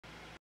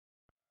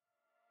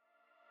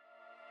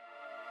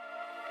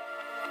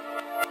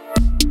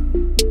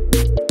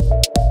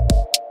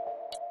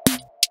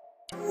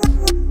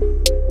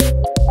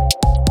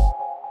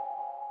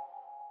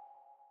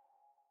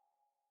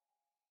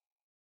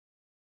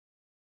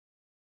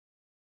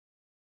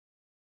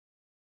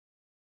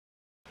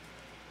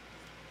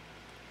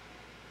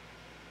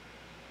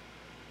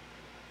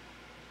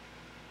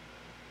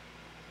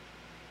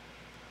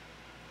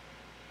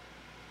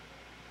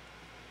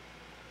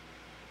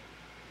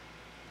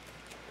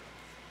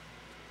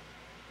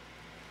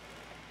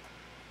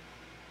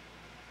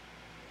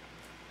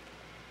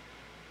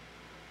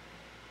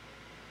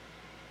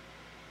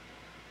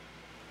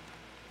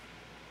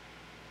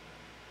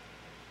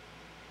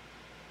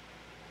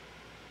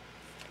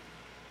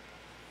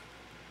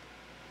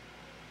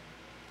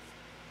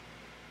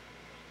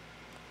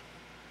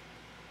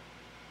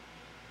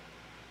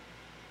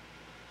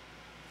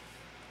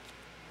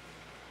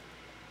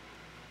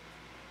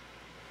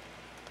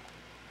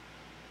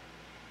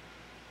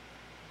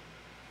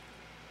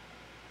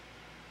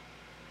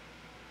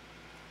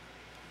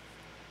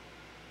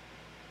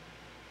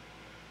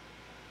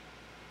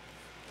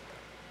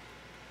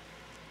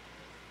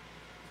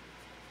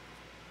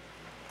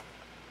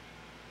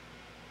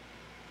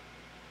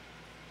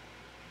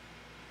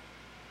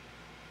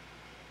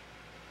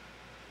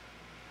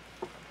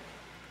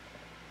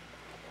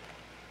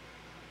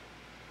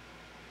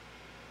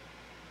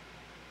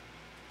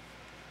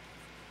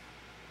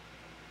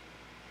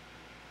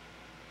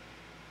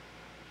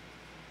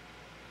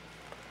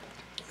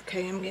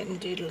Okay, I'm getting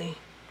diddly.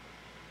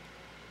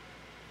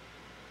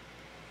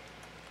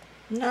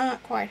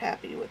 Not quite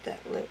happy with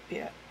that lip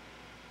yet.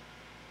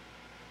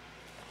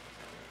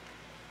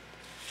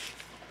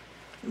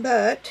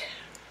 But,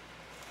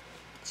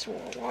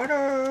 swirl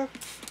water.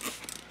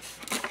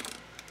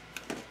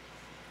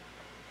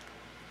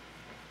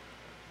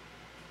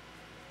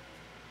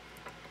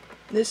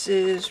 This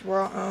is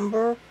raw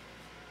umber.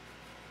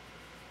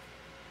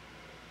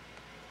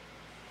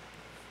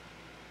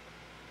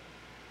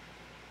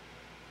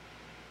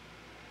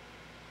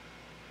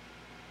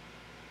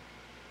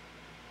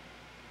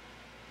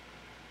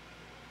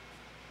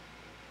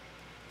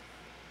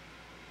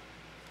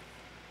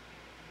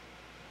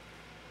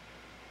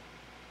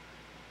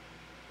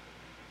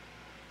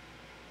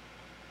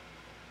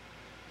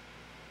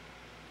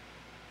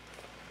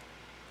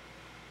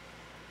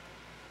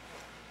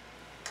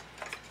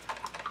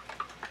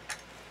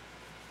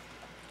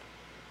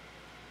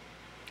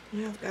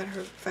 Now I've got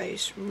her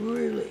face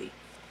really.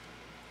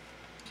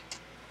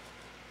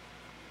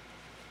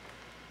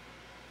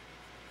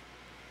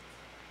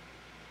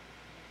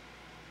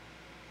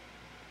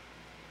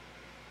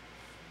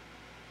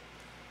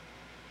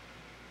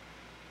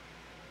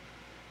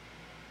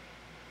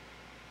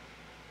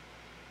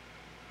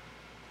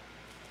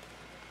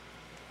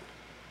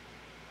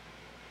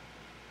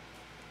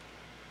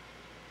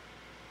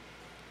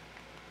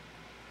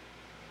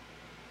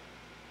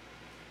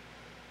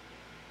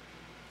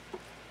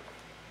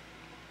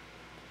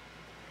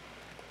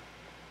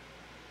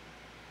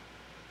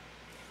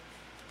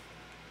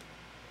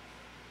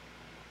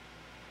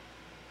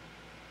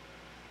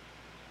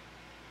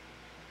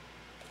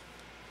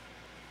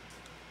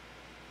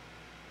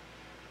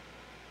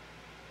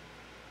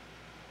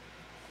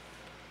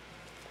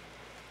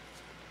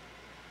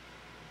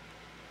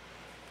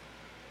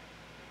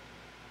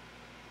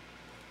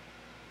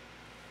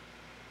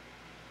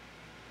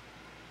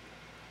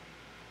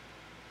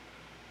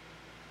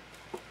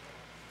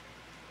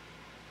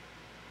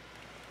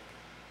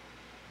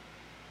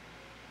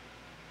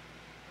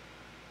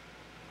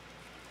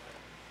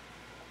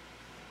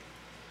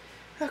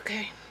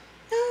 Okay.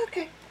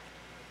 Okay.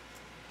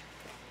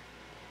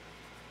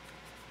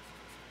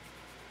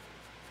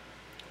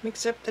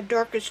 Mix up the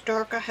darkest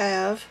dark I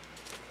have.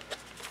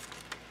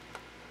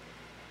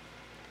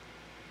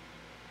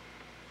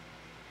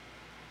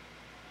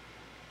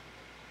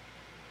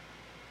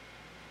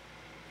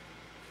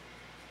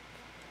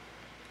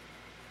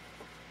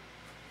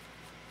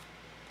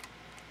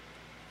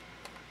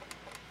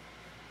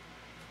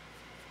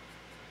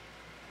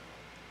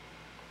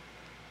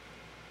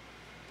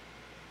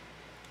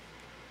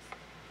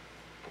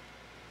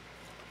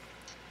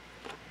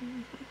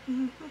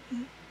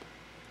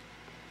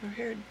 Her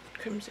hair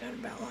comes out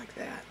about like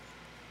that.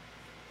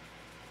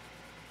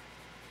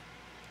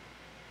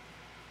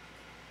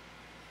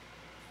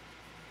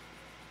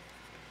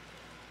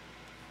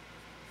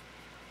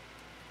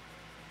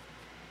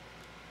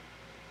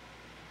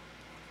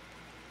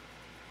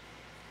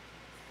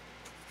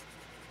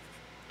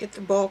 Get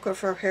the bulk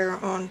of her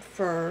hair on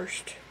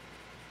first.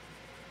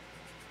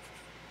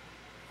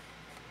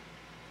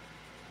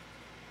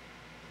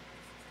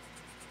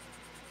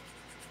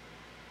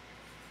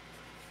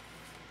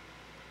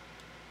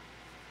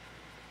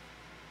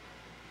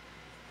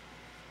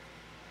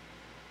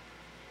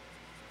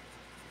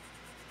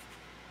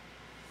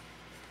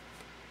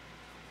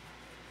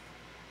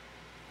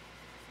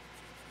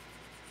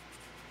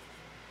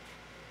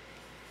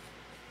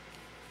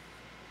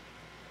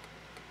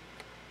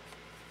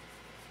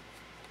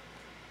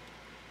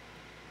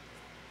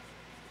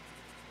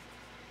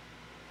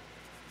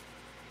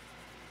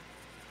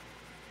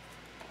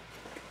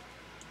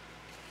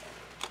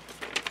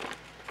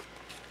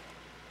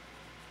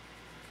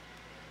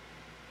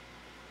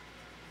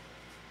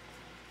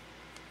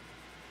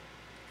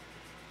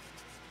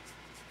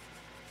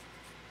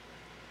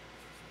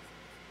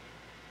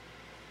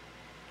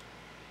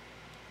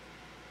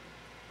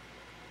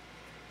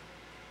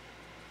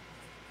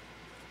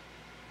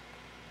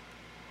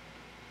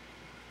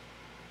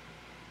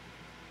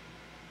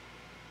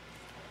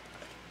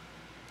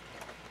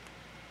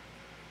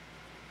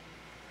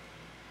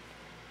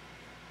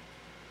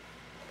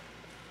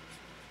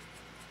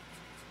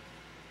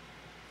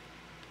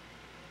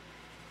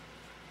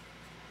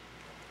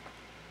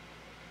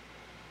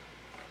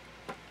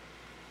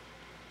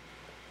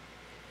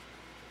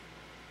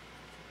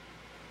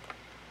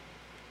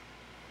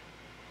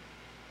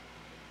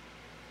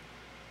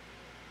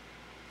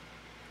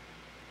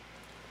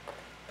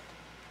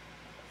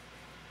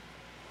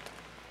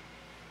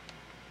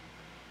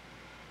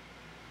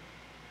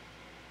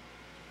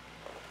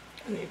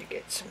 I need to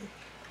get some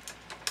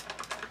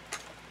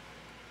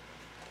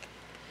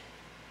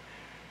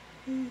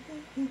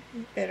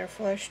better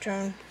flesh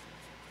tone.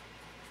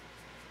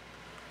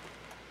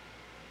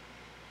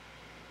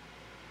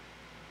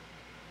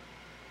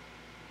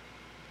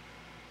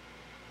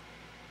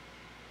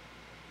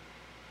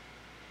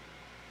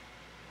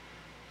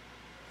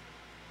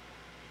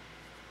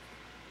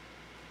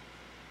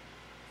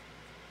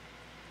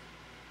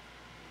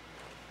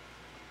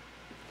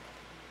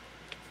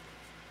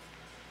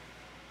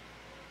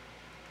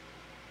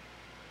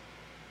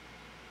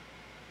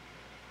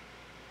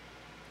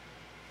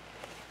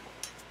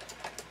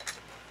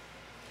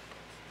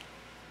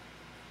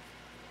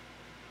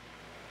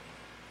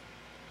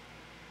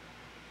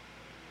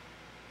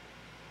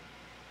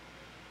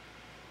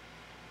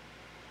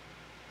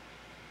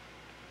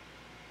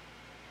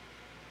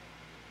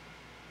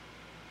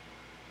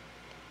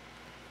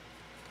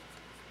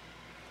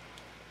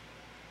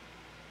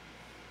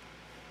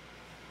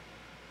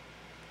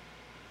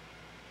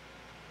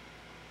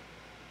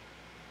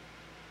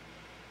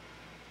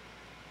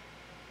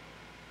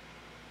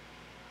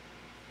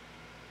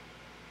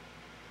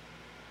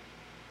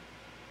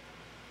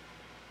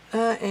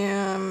 I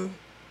am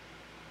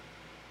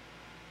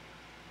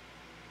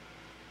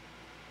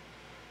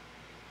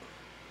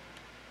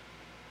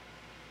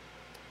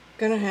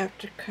gonna have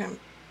to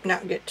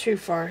not get too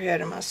far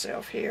ahead of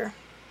myself here,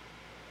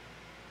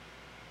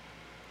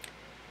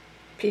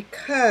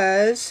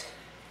 because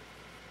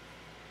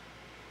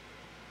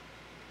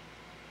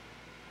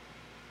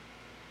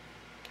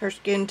her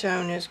skin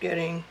tone is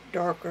getting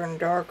darker and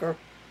darker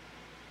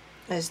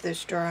as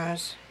this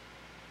dries.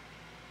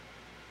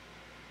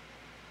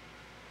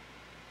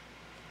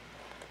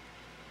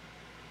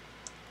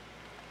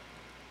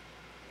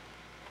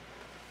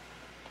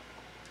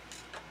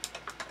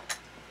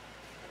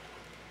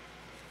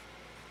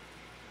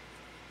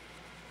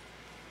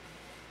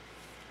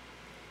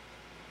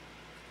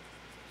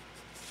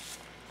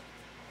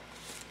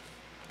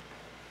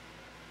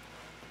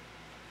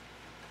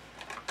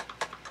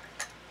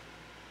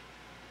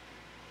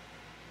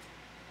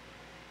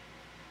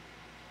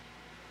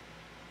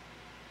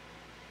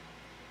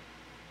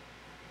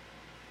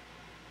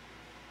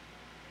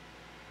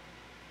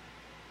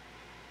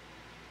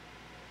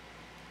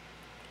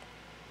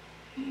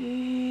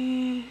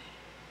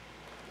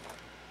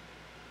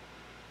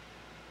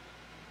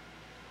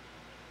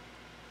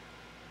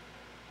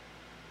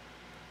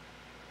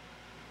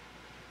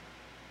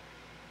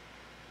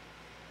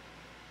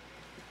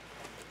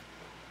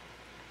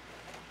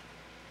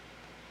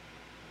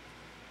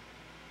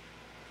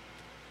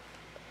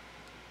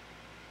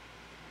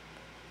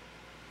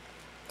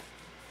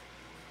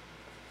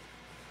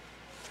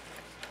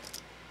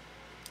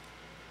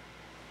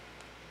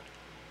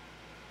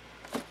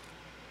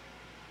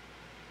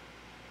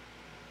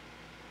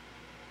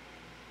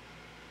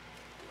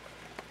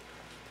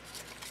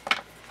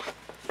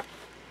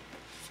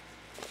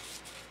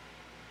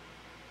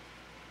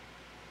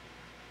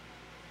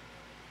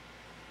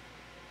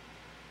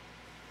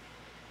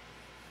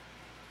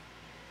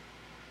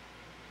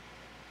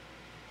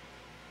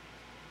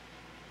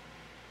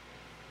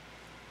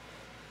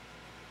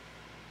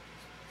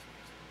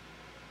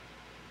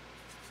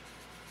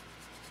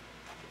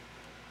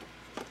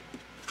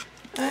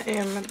 I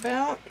am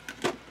about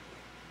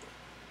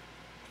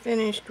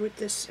finished with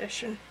this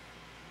session.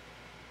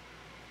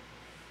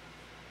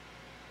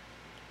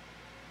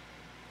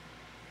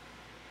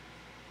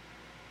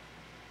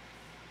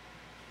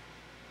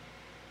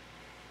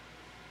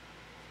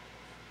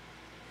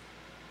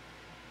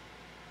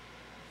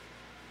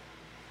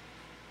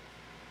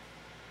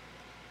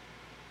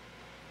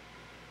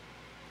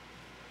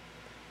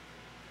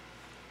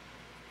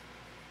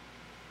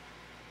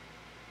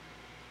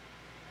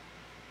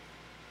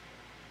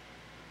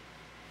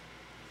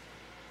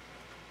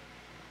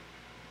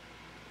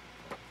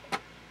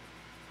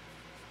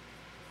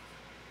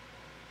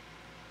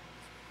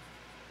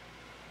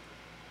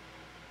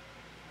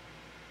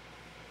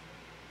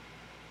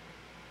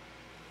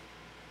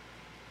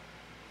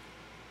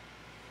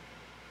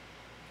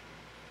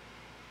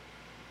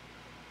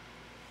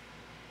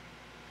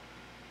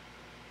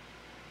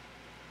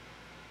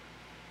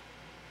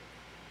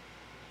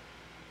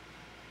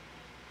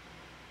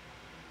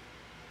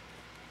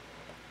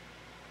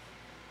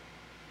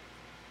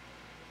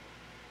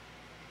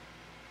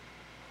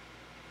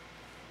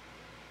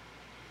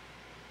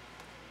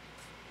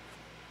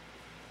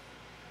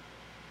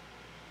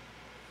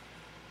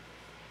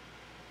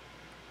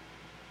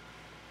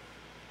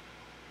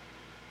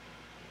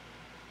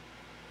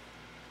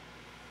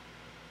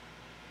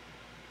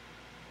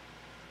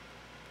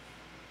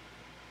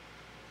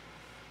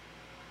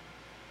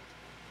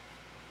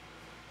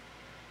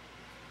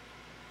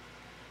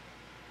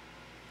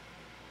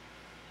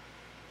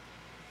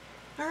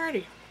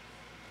 Alrighty.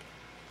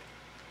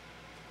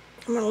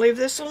 I'm going to leave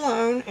this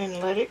alone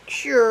and let it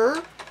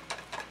cure.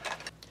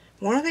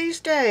 One of these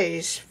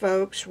days,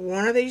 folks,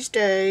 one of these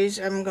days,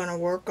 I'm going to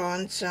work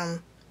on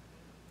some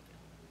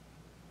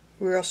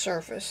real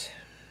surface.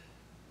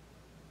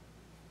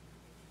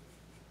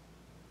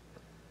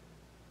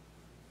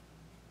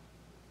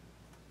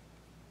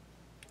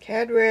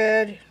 Cad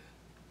red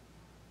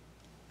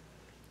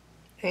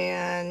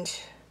and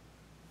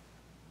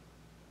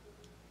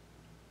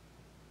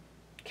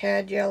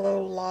cad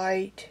yellow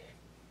light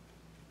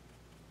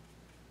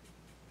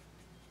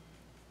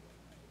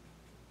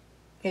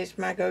is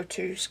my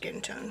go-to skin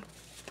tone.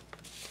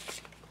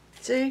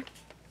 See?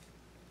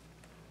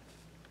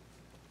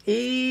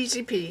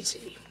 Easy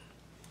peasy.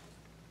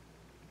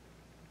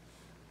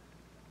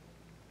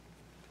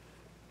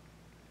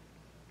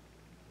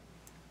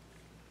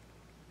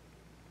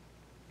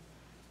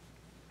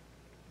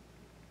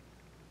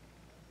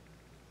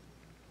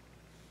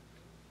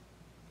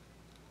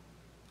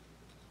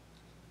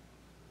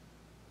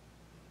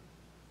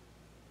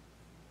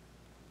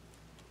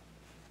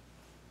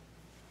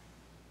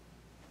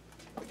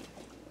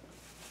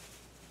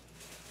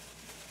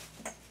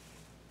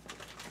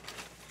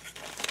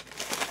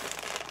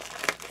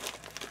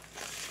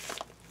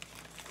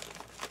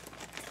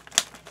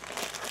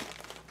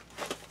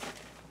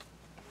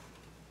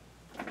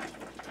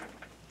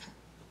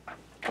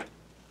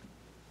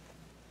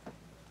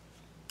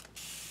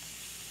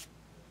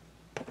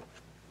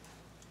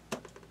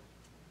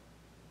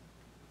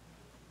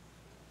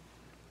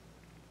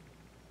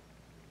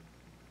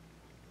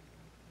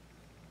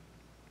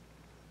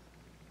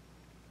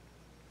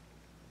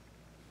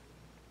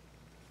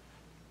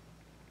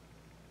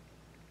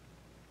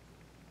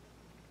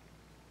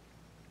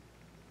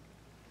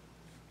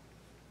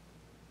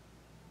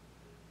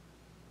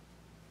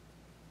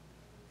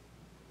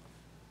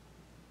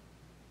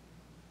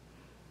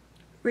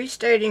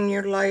 Restating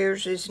your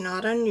layers is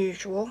not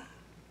unusual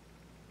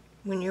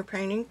when you're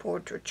painting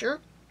portraiture,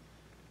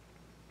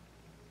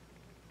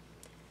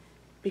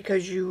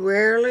 because you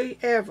rarely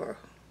ever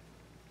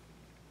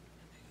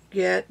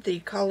get the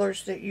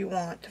colors that you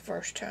want the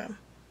first time,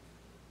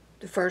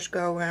 the first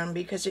go around,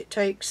 because it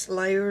takes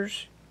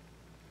layers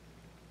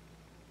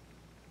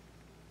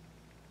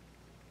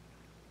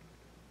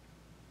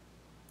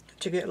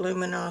to get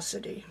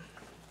luminosity.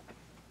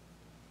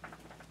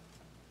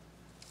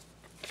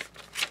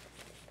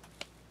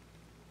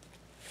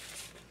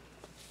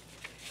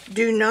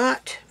 Do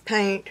not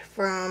paint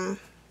from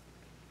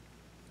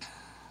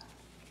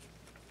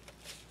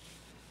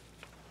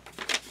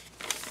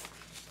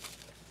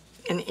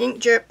an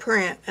inkjet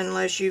print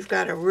unless you've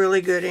got a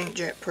really good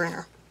inkjet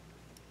printer.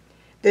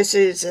 This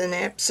is an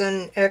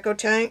Epson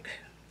EcoTank,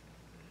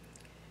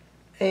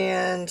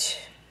 and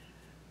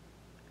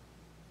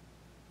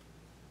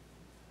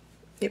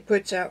it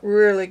puts out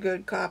really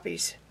good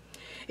copies.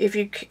 If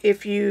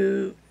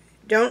you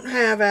don't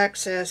have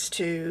access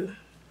to,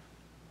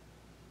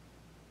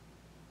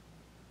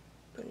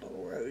 put a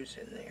little rose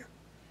in there.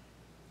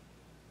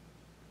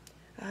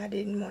 I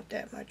didn't want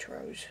that much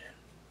rose.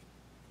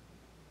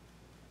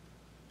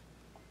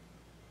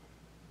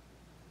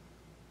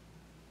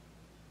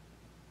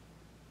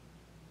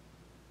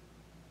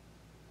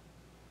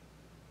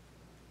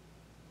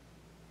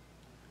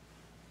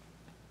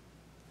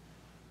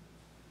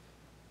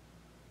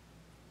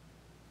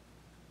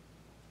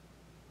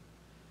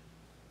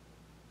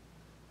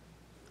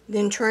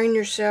 Then train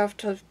yourself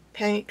to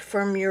paint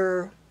from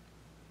your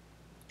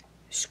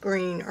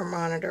screen or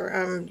monitor.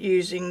 I'm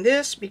using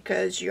this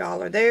because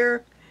y'all are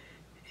there,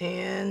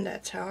 and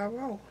that's how I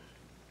roll.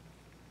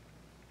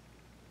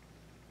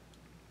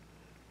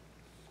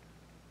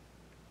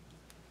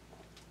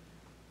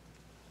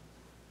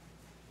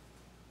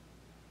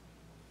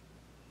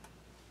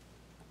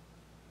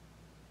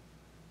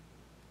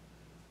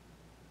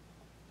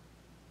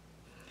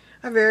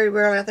 I very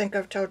rarely, I think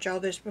I've told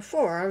y'all this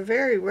before, I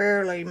very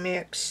rarely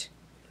mix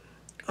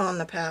on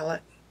the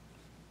palette.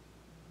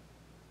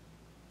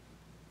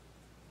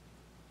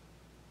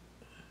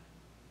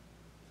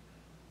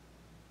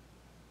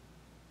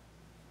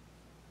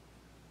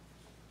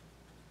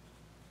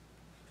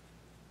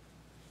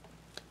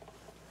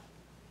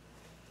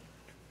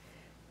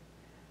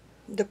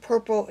 The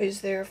purple is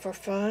there for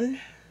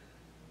fun.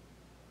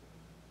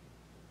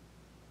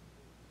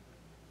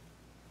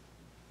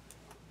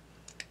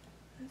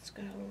 It's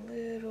got a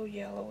little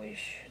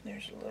yellowish.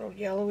 There's a little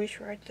yellowish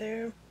right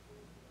there.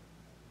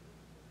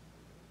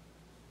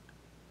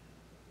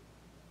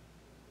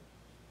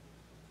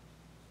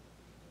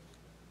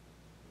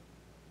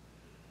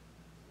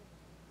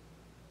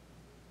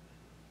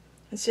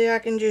 And see, I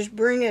can just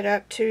bring it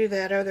up to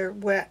that other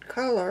wet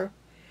color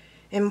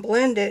and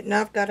blend it, and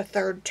I've got a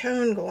third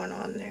tone going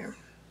on there.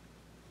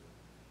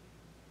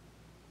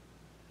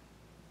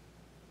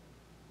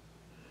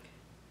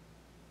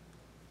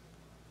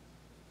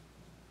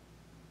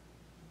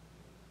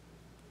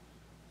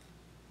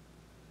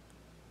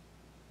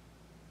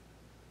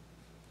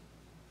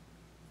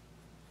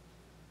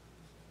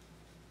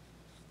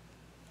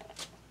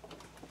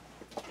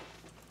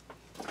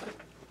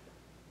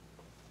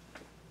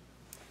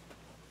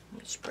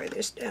 Spray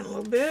this down a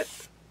little bit.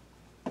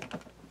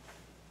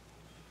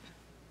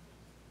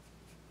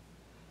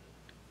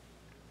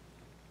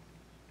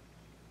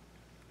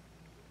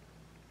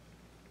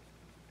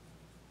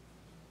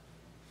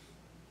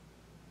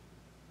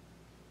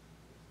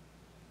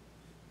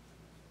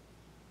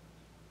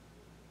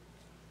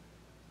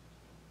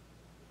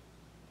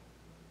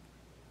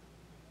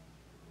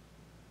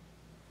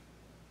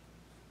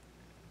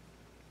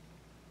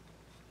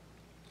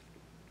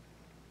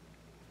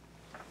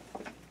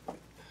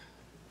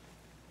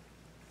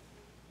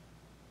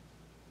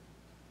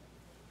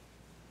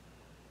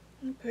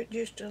 And put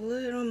just a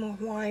little more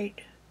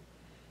white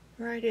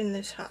right in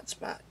this hot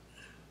spot.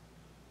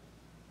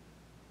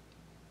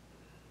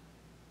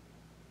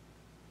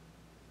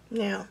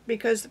 Now,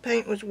 because the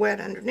paint was wet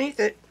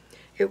underneath it,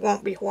 it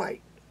won't be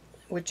white,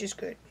 which is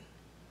good.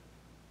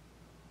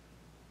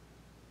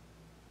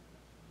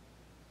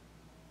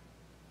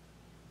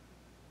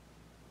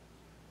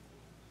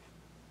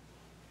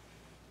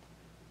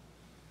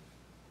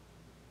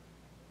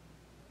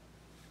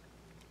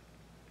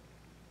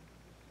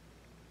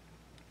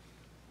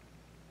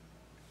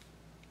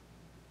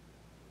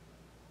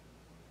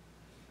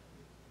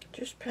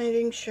 Just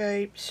painting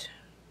shapes.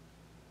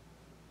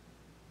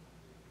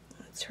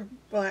 That's her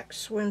black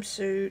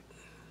swimsuit.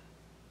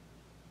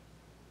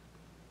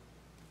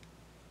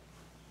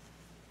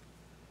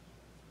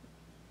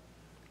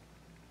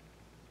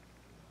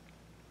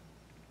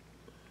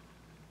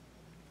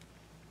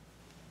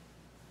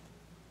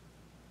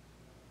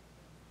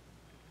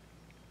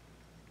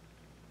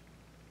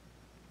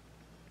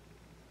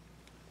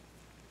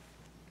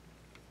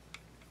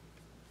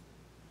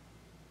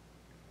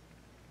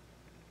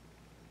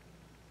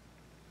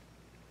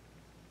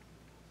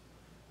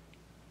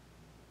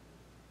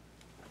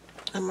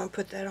 I'm going to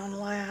put that on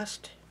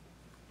last.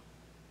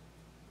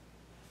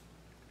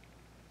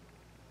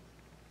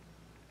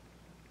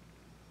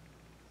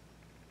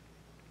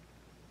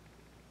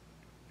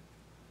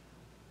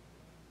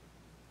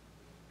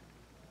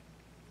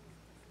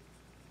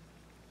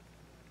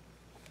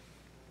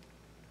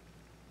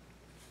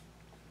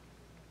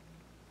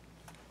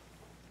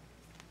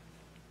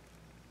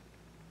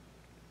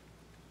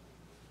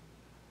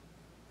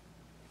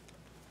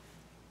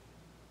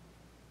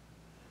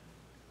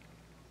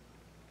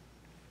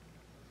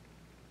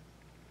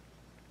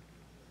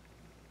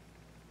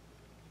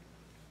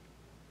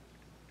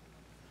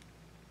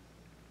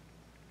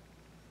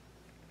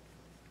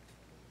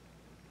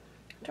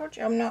 I told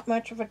you I'm not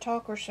much of a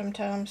talker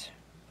sometimes.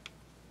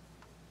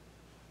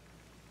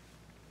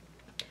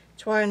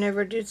 That's why I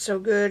never did so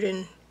good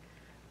in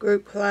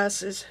group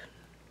classes,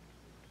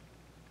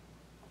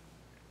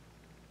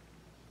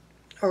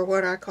 or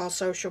what I call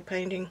social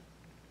painting.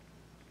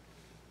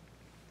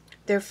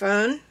 They're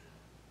fun.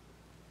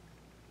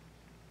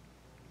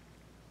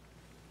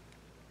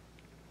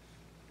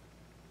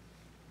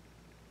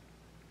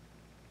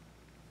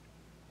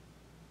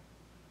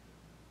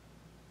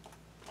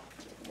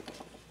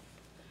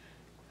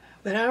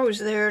 But I was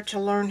there to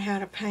learn how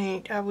to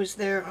paint. I was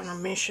there on a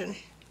mission.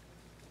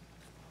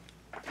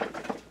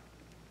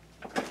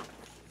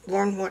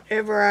 Learn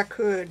whatever I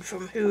could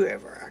from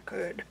whoever I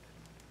could.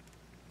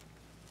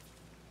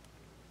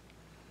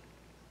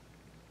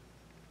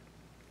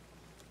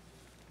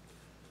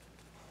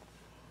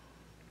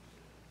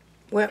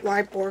 Wet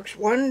wipe works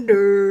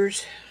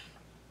wonders.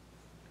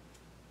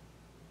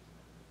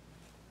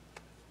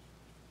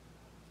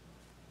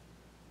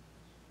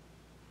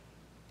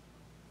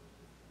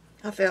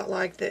 I felt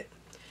like that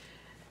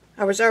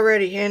I was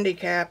already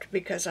handicapped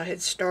because I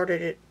had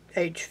started at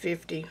age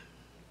 50.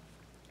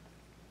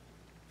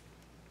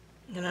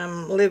 And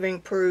I'm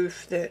living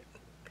proof that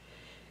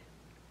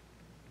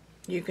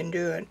you can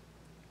do it.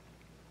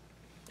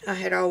 I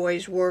had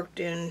always worked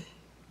in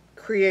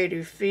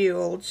creative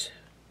fields.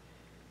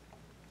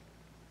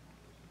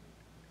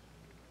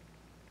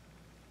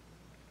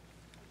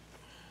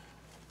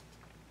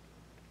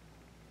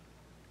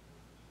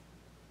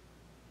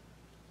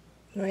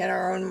 We had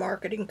our own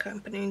marketing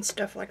company and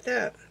stuff like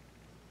that.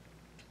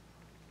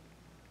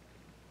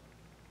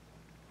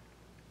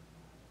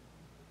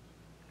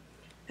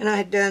 And I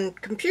had done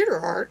computer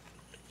art,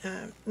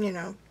 you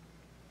know,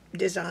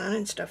 design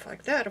and stuff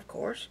like that, of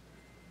course.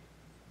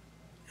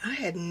 I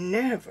had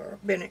never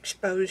been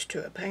exposed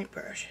to a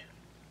paintbrush.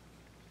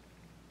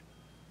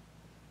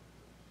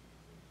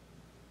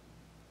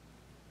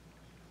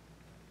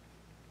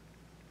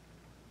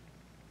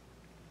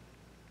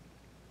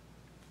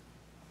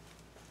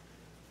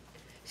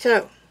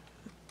 So,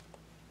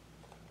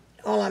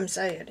 all I'm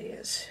saying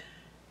is,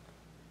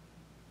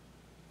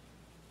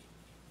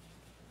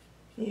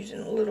 using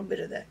a little bit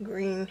of that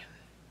green,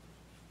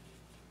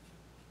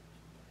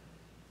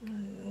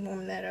 and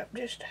warm that up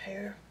just a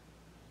hair.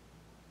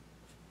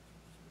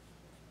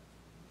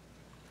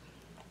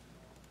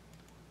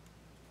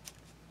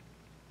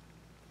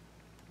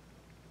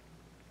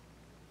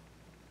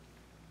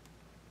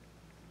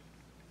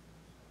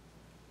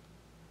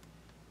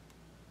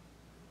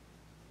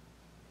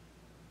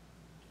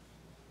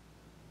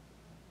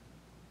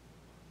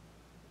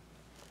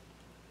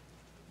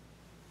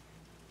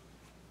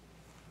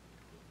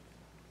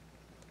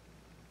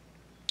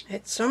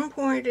 At some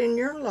point in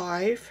your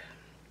life,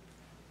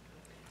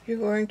 you're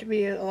going to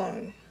be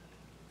alone.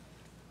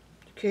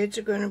 The kids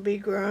are going to be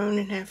grown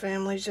and have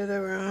families of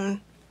their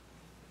own.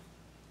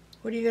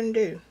 What are you going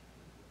to do?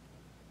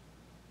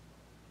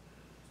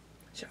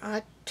 So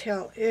I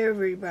tell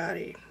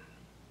everybody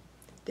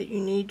that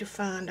you need to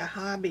find a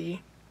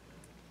hobby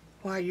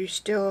while you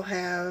still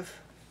have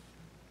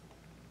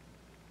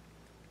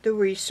the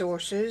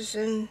resources.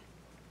 And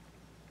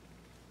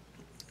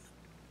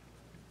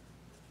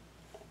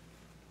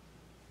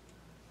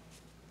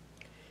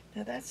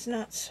now that's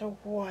not so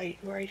white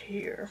right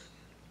here.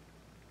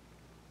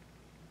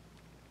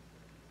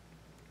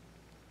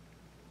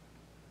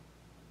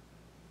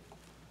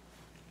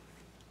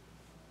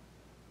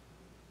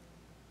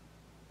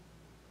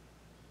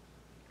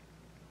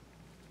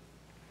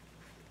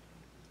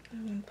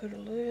 I'm going to put a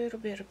little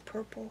bit of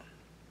purple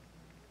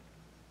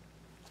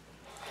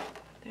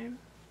there.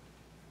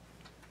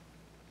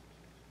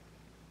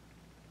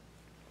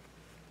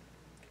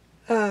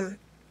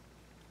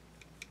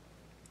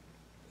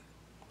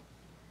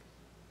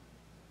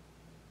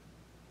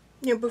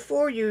 You know,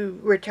 before you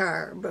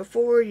retire,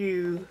 before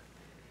you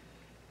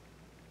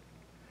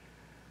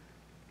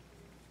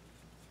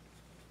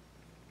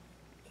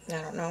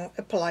I don't know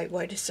a polite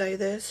way to say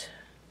this,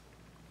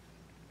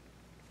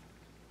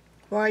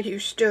 while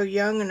you're still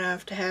young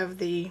enough to have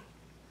the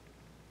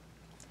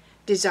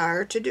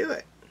desire to do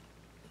it,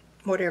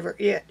 whatever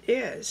it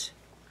is.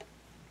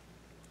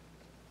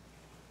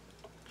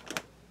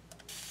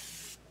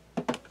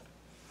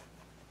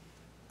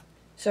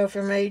 So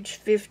from age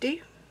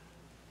 50,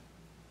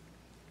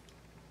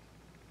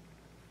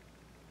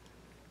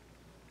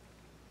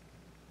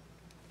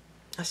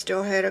 I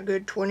still had a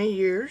good 20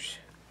 years.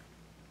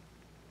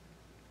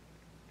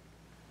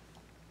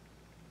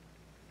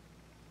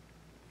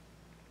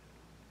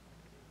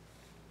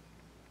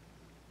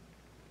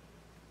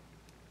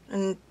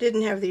 And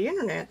didn't have the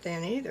internet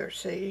then either,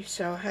 see,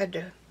 so I had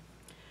to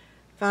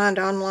find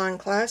online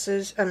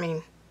classes,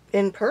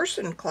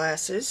 in-person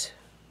classes.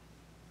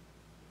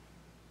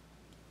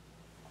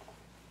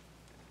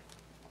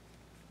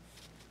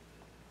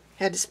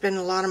 Had to spend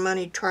a lot of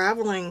money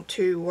traveling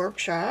to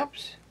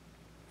workshops.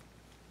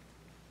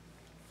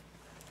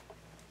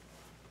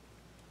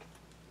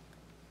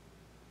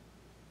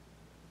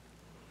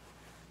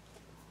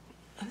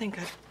 I think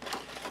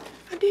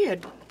I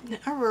did.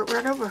 I wrote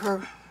right over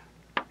her.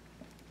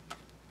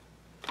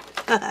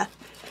 I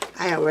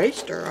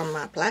erased her on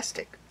my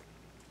plastic.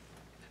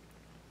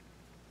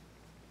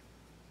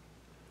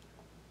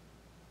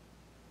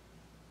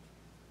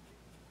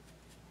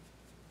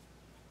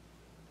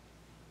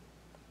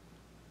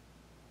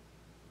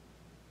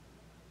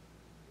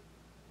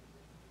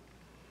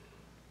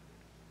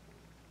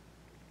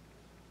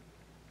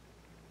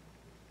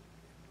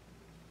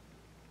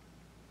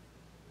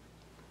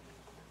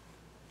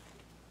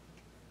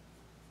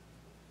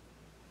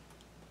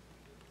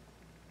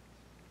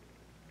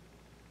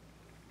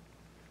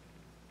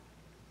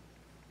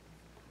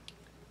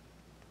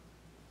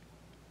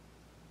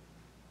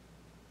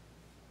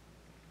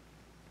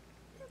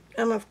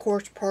 I'm of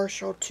course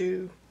partial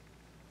to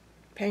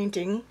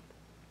painting.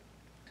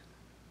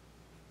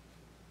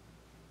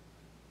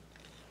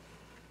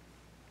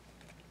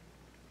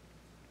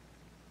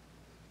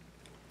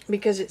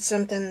 Because it's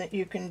something that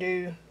you can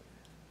do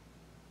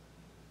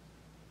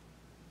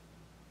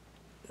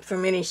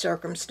from any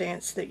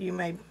circumstance that you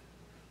may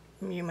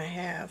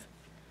have.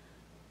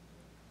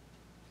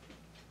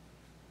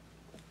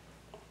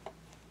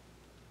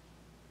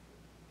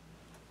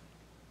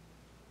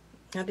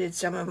 I did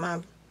some of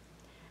my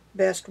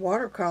best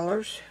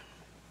watercolors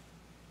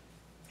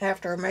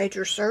after a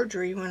major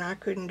surgery when I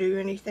couldn't do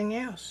anything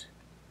else.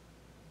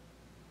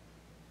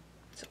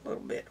 It's a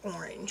little bit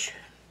orange.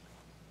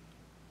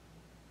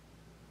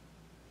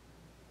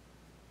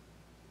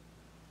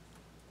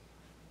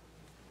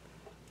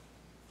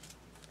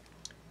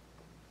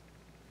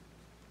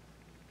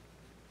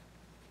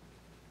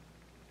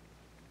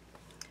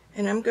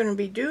 And I'm going to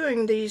be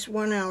doing these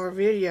 1-hour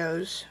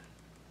videos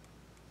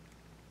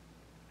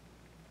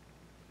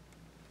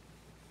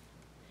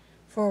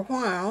for a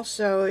while,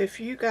 so if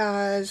you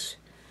guys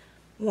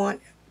want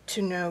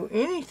to know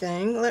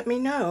anything, let me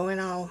know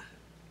and I'll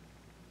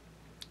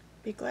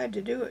be glad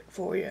to do it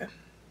for you.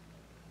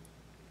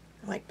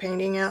 Like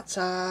painting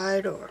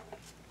outside or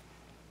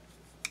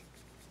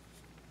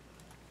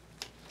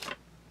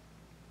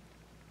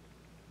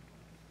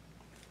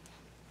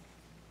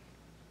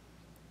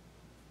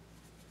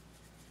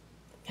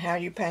how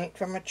you paint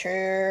from a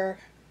chair,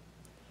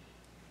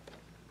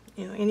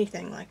 you know,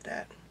 anything like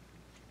that.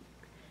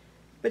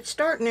 But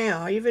start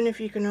now, even if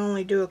you can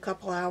only do a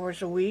couple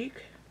hours a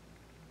week.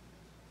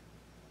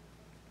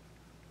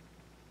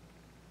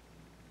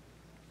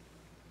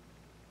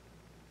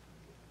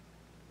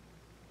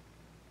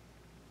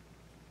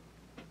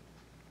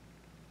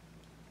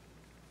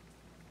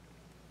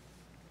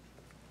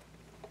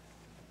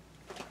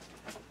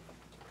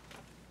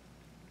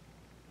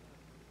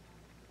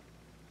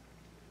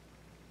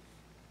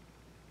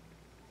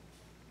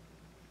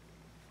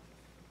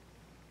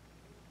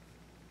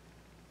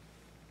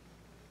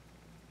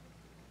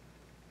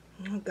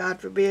 God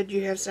forbid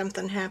you have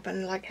something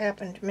happen like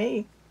happened to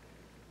me,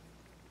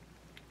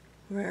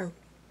 where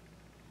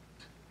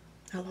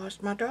I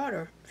lost my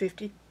daughter,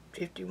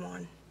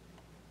 51.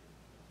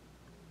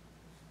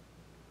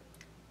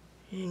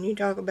 And you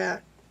talk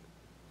about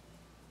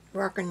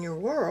rocking your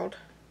world.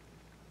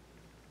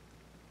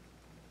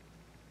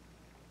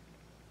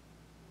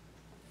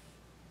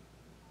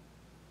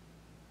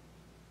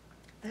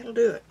 That'll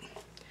do it.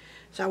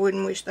 So I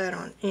wouldn't wish that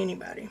on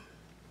anybody.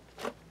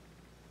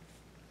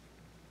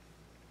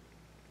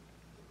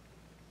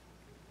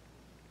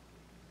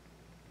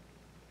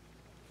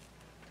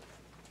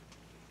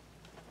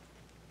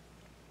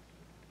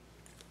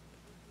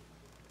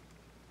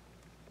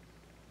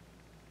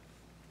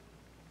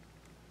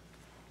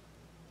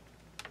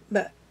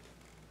 But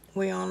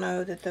we all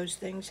know that those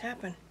things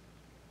happen.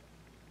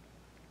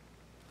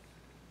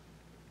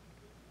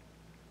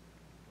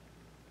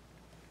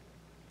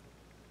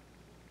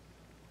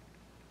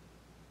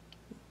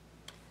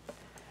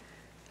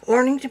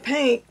 Learning to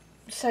paint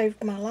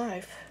saved my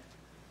life.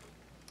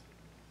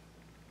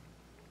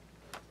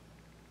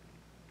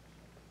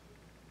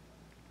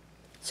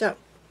 So,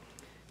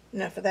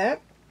 enough of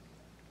that.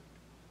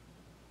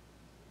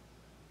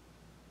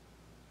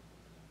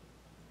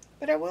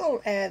 But I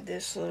will add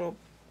this little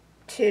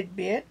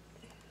tidbit.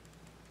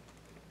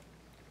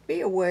 Be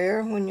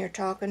aware when you're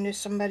talking to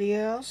somebody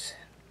else.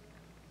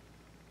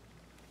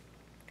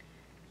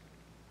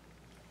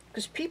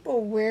 Because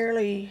people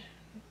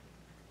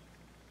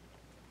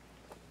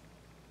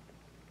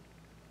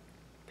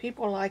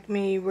like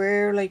me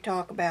rarely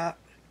talk about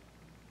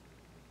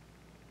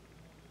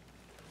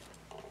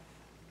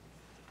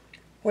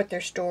what their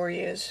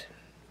story is.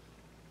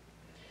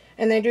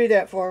 And they do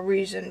that for a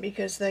reason,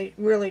 because they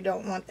really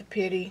don't want the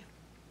pity.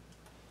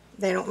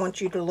 They don't want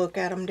you to look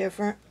at them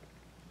different.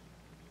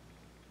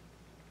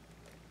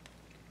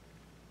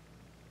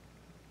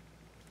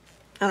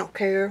 I don't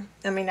care.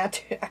 I mean, I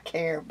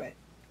care, but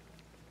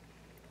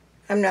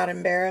I'm not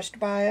embarrassed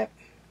by it.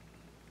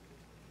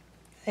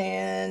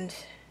 And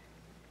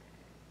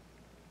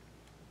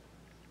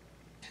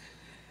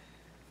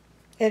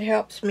it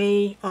helps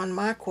me on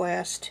my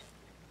quest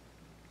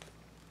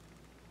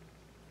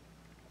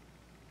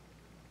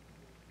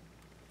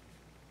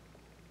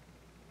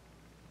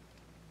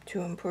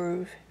to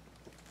improve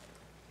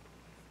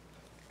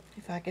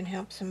if I can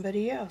help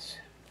somebody else.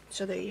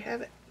 So there you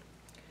have it.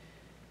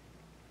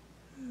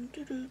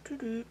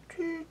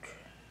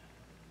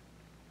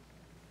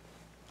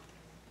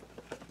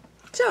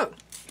 So,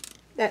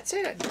 that's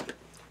it.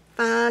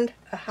 Find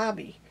a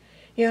hobby.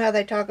 You know how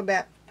they talk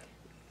about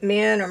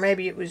men, or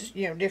maybe it was,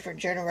 different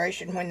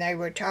generation, when they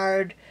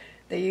retired,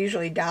 they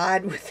usually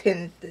died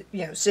within,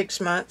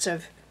 6 months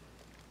of...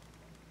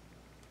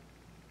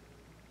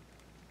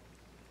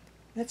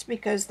 That's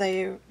because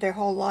their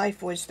whole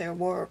life was their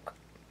work.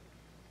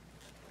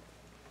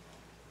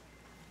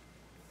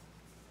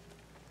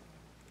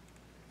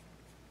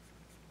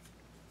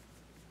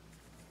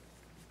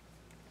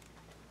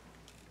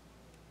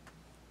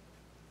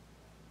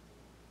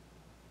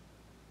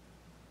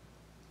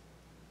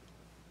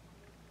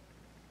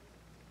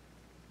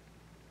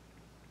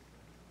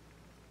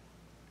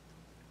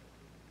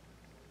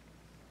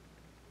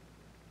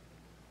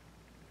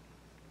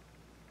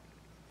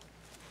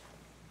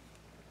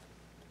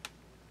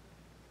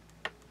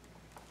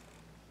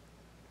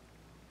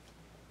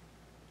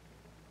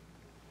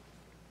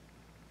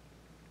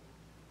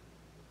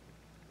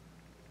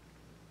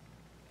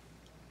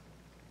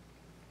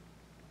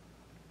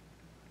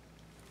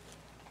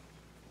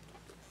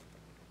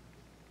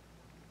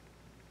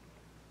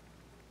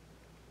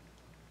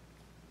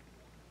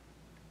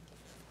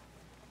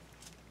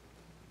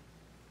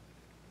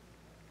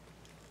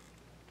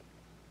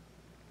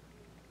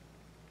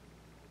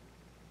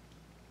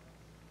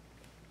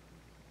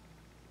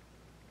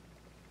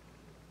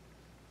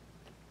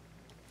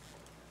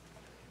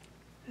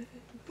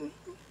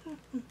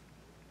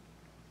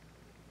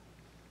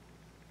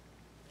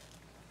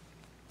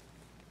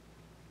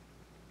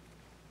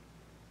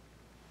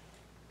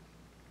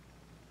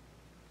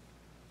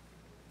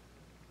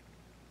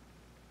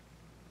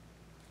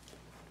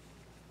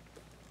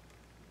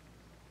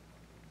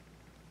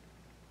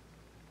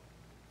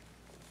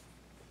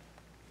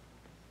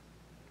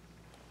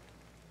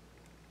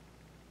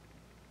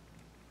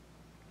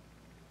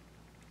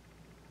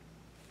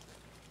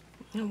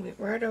 I went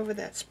right over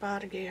that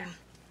spot again.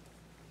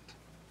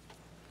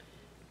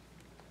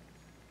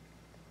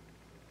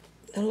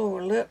 The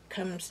lower lip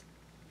comes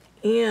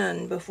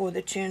in before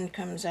the chin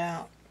comes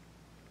out.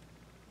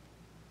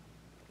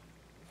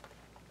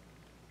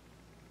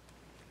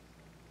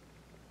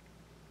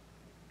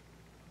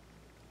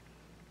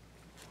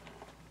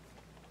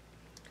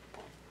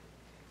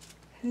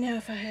 Now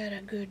if I had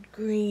a good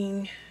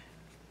green,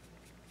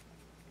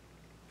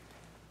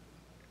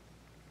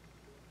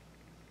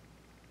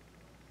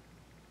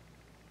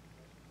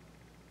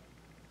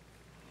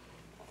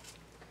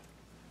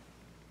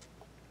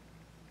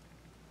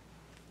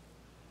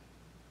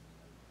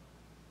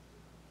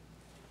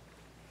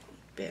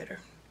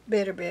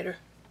 better.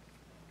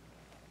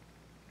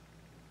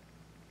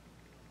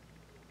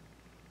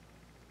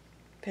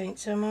 Paint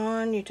some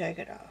on, you take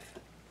it off.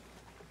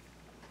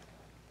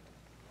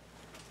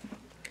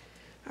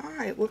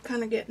 Alright, we're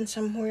kind of getting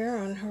somewhere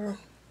on her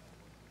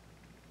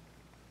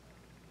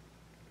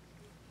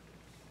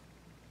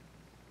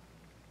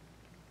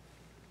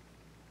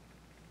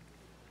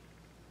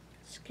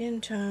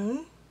skin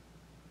tone.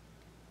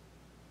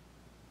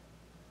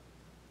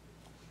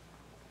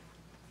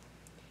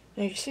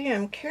 Now you see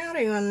I'm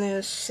counting on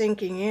this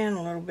sinking in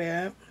a little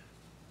bit.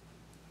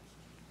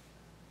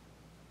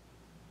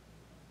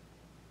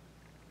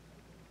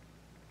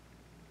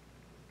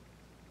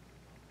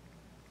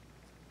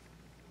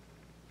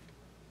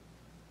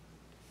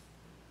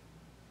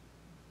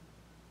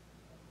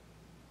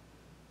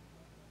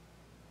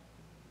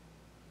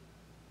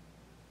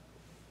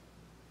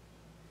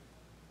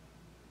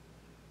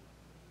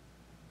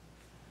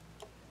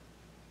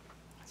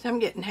 So I'm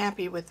getting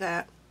happy with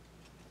that.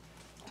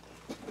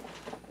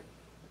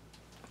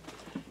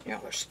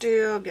 We're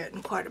still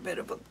getting quite a bit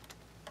of a...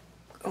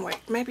 Oh wait,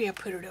 maybe I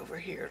put it over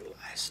here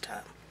last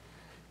time.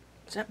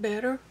 Is that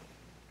better?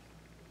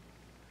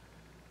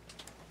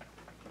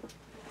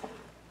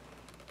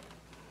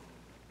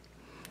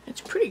 It's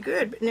pretty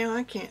good, but now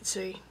I can't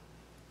see.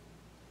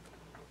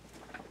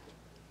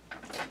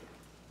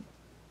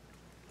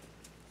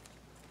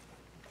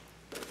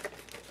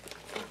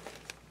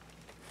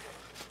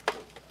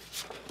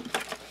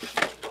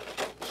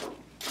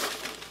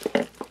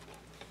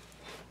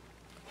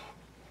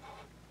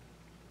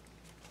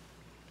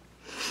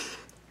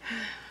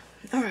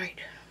 All right.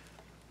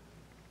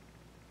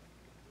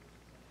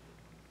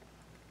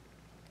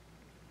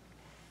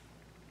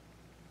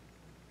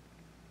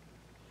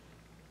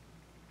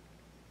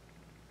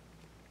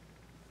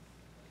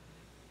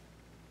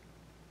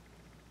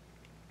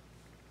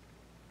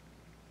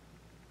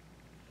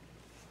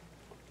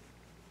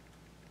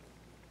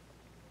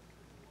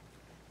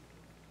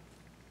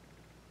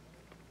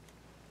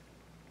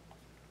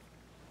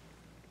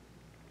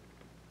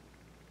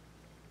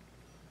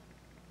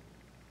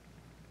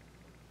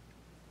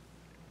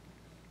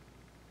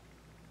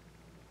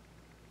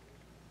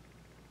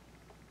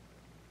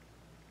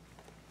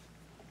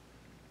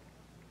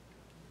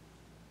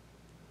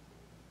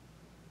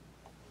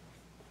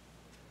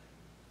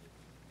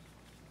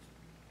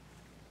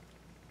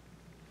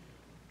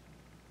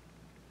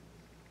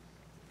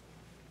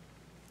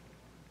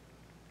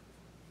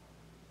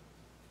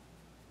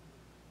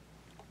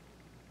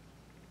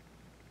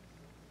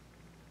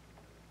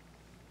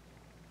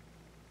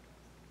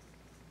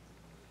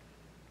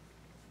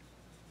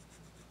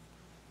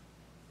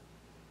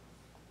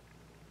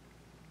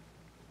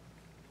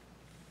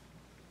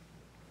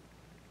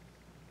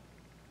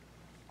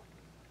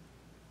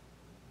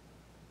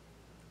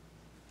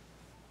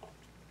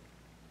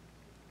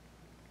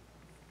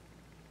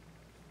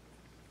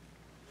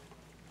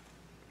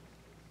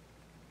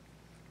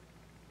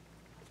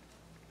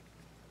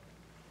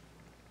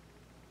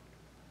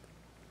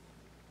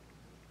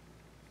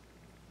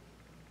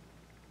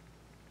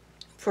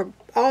 for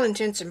all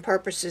intents and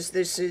purposes,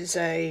 this is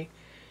an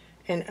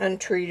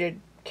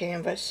untreated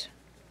canvas.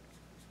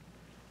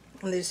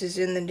 This is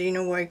in the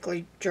Dina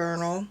Wakley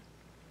journal.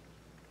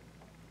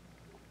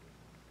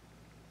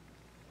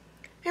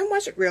 And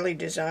wasn't really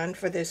designed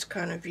for this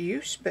kind of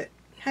use, but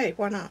hey,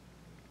 why not?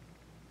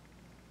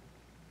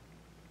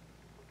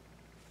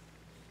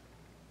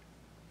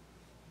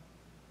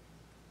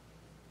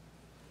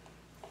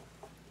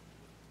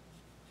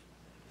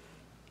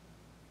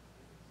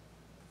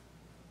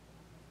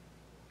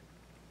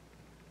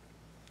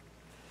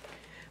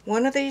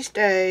 One of these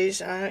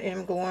days I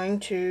am going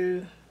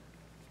to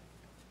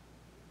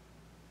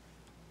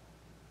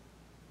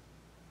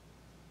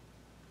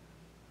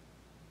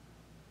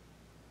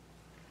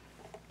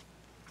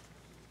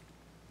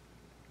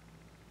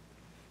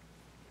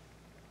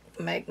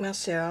make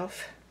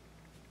myself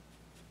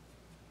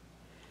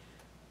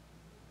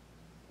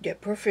get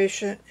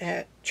proficient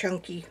at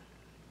chunky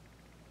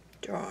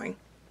drawing.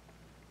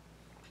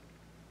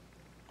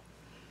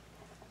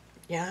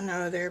 Yeah, I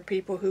know there are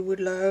people who would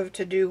love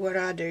to do what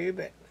I do,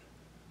 but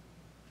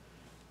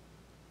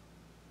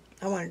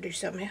I want to do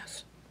something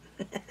else.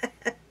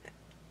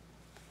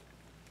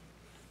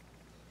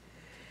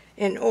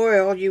 In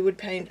oil, you would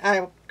paint,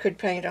 I could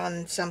paint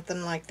on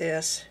something like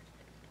this.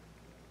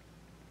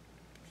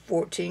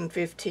 14,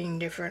 15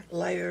 different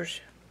layers.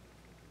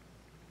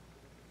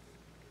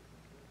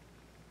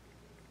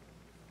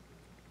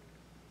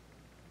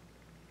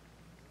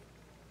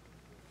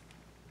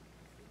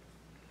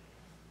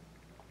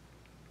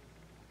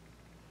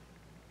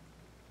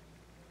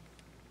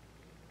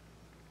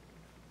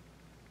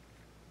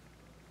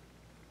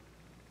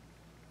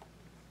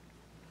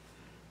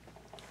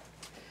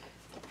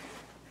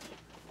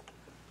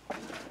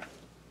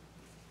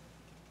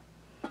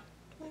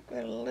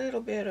 Got a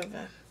little bit of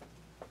a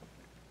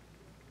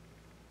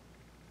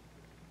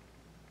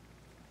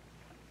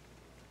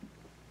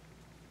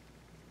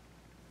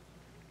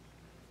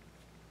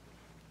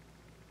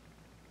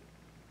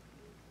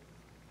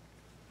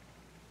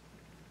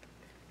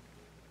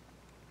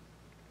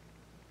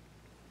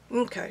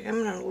okay,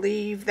 I'm going to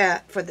leave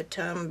that for the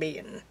time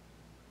being.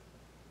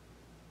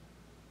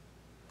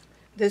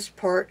 This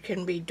part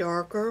can be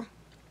darker.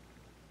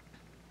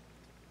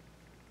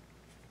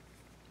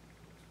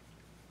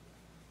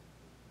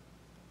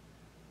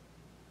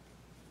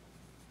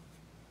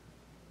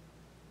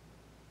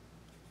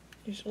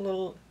 Use a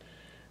little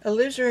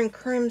alizarin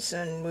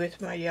crimson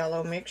with my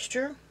yellow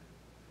mixture.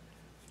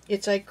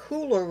 It's a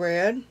cooler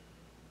red.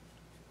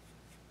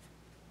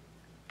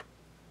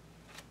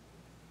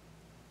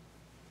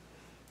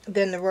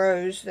 Than the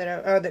rose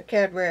the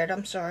cad red,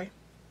 I'm sorry.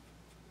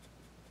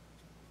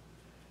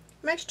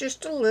 Makes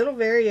just a little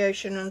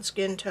variation on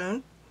skin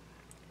tone.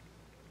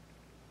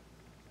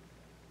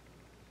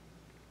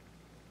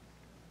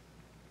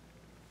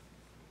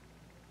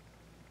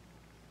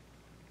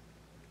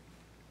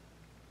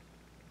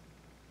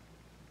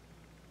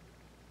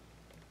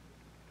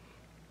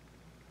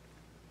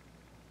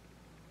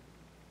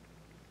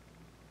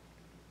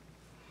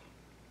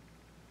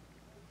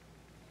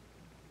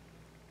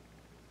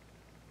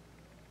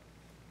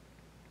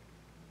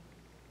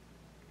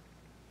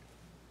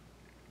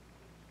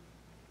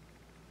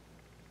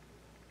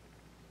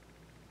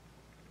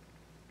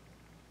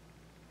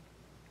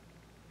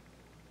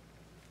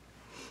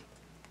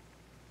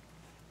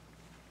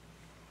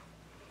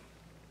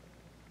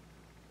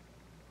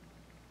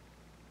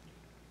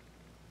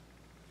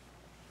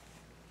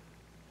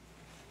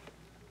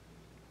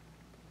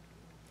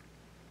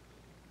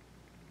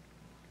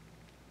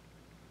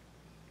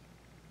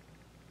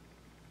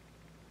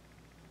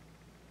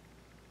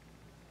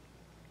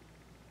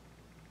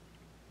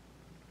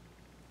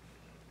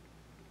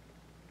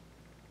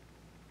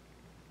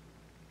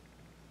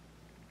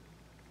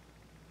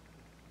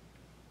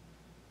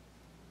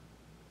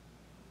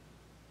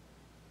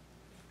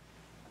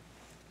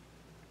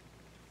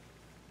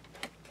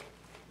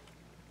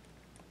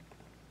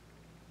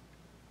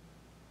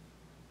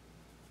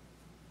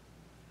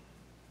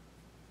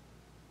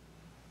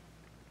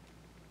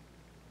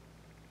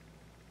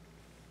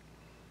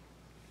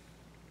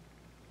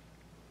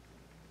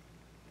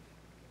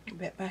 I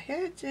bet my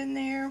head's in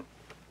there.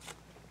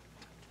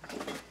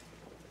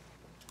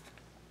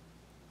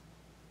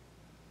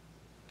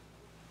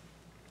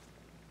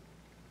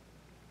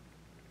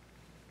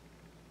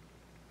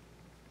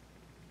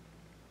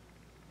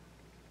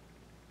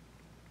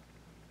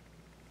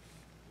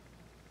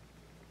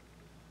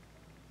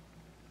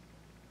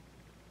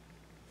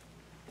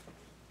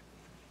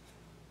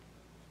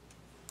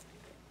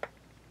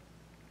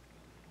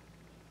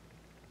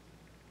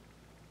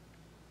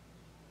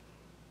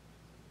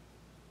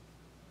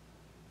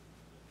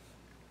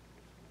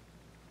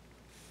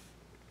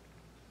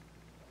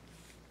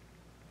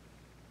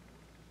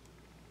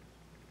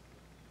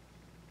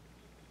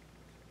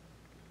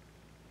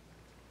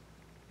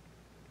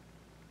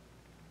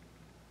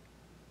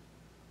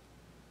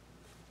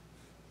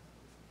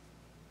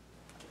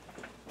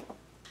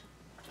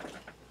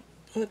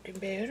 Looking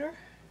better.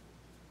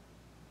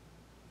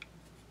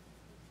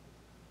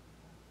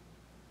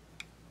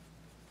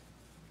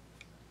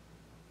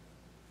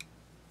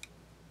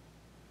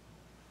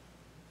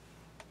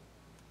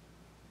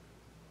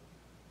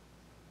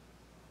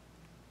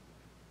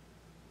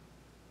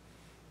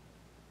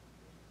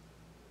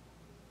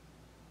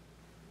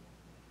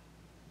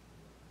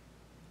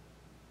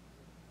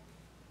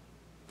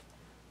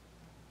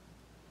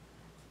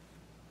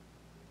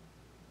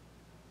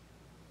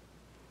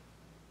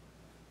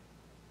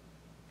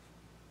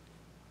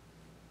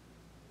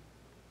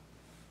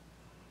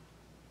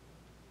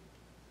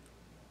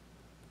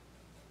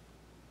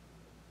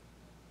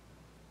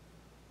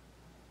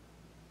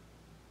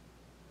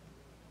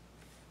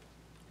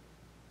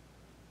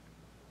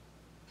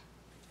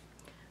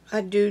 I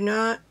do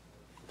not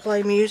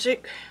play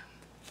music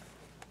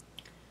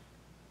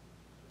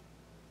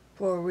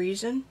for a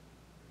reason.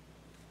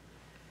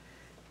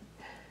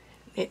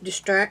 It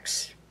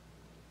distracts,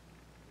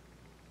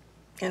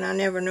 and I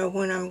never know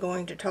when I'm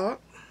going to talk.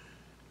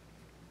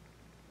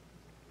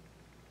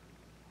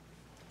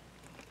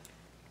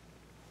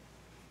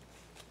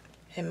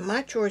 And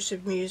my choice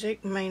of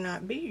music may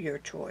not be your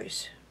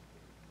choice.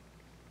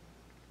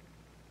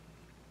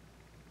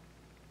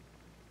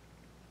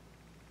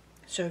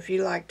 So if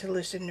you like to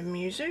listen to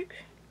music,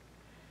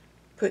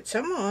 put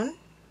some on.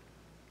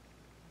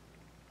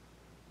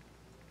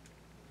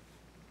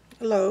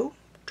 Low.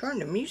 Turn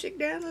the music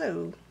down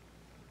low.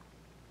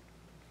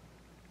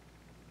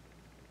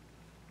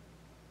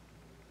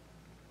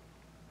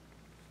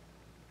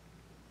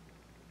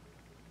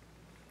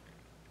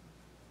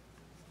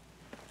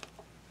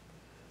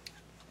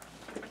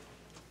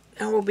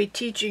 I will be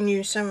teaching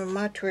you some of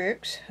my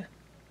tricks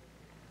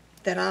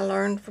that I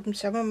learned from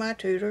some of my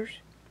tutors.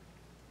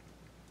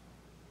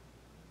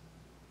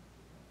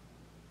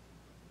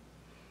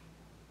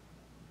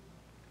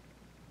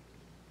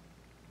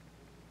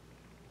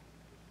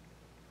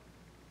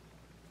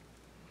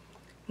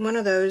 One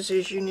of those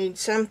is you need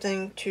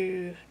something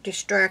to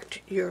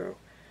distract your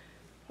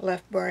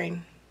left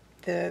brain,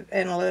 the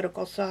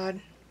analytical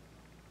side.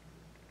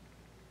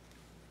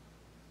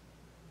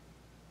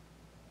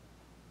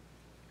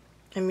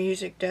 And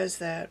music does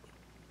that.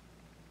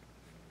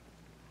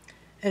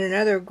 And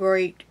another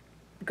great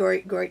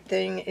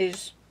thing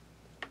is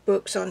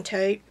books on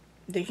tape,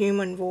 the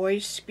human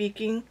voice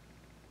speaking.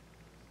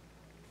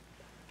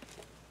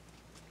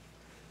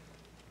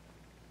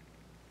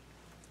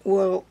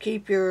 Will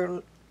keep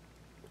your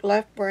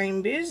left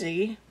brain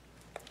busy.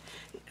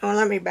 Oh,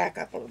 let me back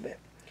up a little bit.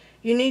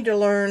 You need to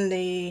learn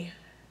the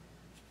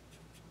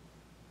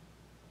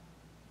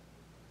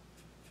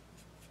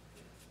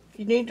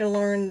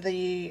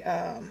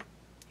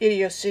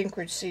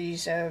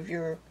idiosyncrasies of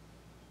your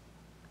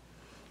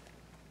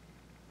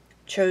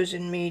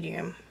chosen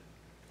medium.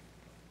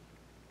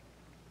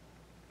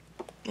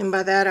 And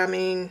by that I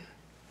mean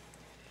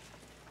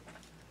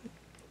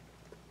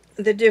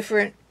the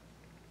different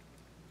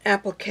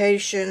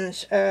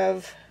applications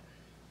of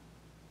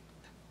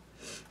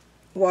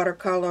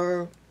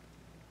watercolor,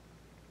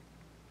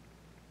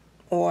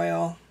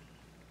 oil,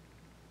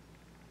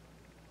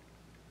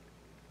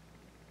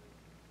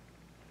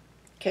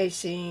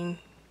 Casein,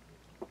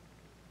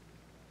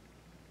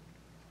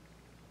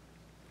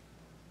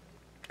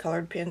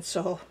 colored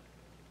pencil,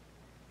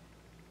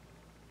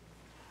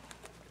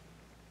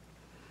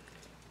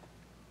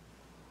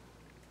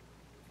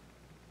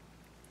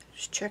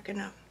 just checking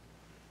up.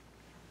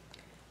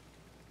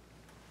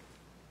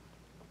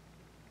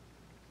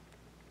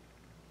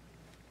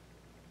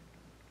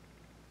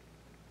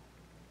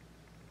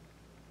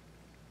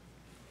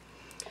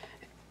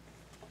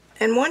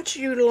 And once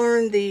you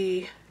learn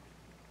the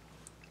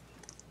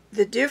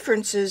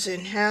differences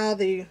in how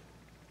the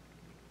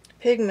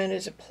pigment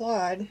is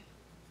applied,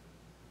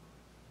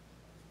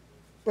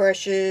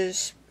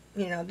 brushes,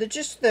 you know,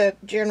 just the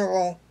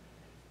general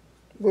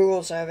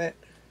rules of it,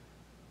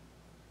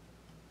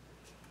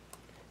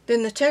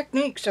 then the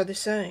techniques are the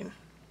same.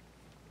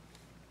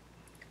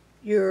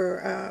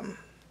 Your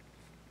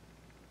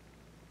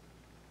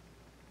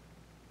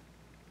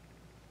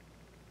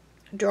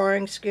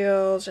drawing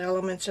skills,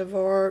 elements of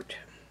art,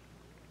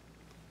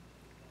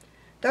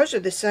 those are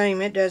the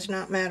same. It does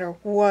not matter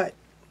what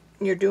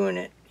you're doing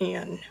it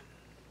in.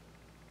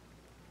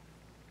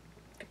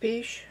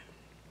 Capiche?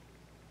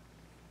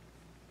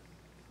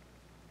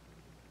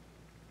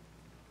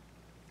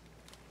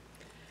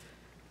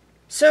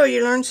 So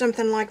you learn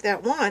something like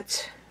that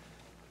once,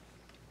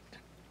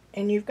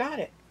 and you've got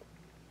it.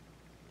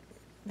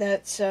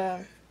 That's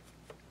the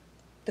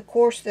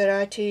course that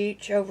I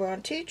teach over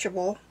on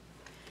Teachable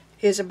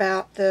is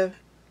about the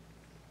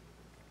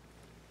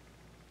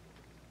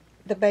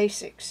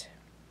basics.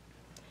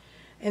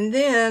 And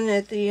then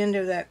at the end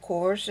of that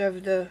course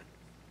of the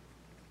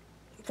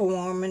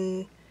form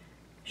and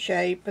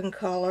shape and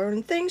color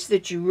and things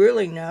that you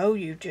really know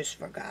you've just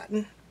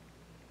forgotten,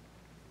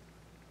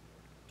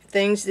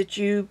 things that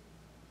you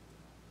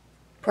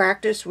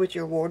practice with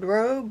your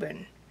wardrobe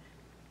and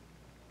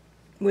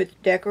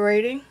with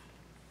decorating,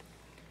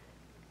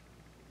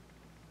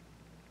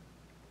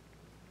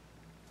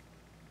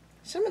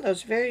 some of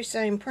those very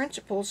same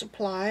principles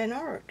apply in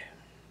art.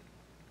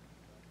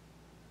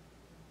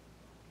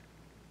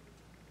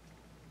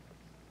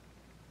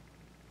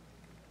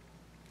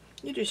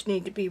 You just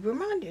need to be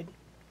reminded.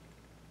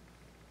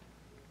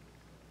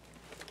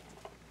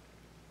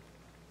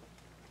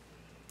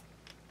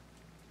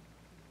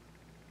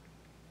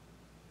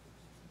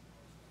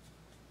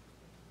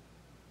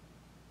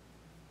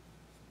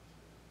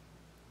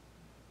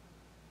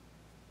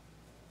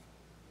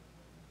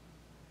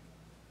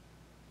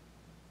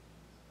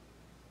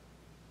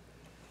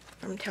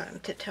 From time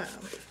to time.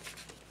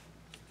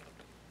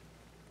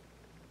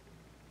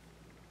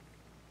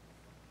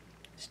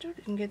 Still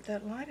didn't get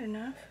that light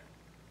enough.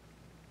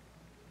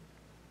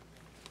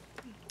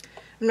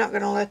 I'm not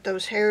going to let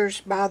those hairs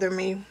bother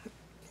me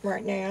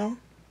right now.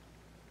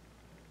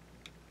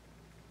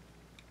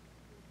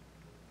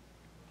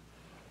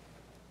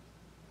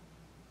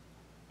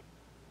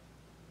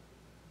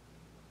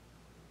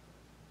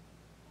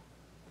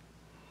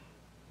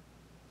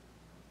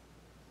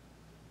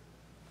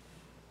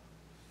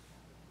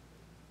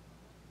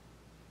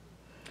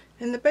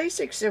 And the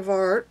basics of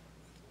art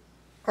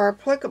are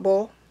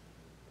applicable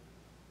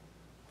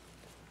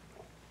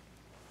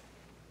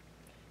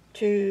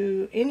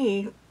to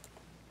any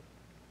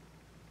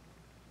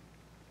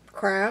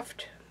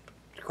craft,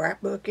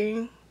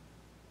 scrapbooking,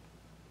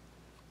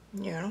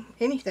 you know,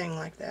 anything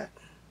like that.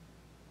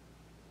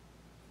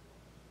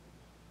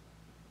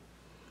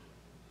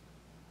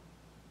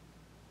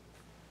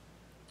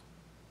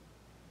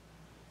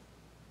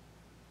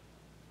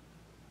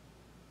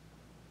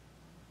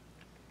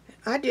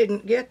 I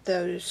didn't get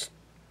those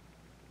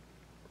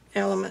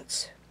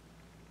elements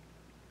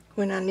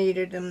when I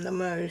needed them the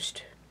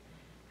most.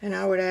 And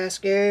I would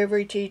ask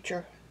every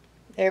teacher,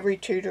 every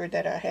tutor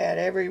that I had,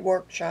 every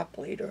workshop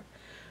leader,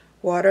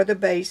 what are the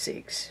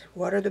basics?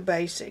 What are the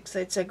basics?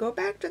 They'd say, go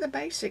back to the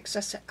basics. I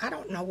said, I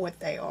don't know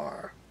what they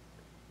are.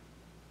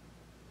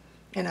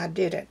 And I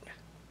didn't.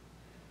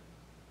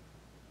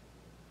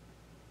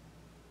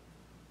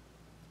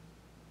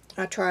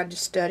 I tried to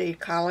study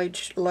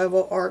college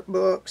level art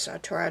books. I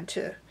tried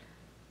to,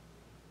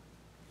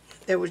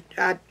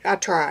 I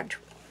tried.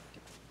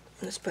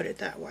 Let's put it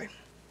that way.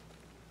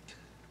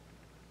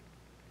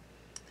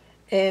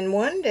 And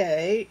one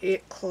day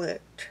it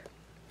clicked.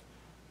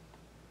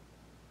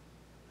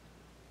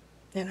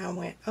 And I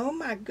went, oh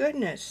my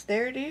goodness,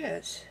 there it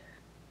is.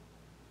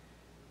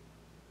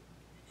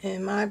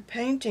 And my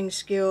painting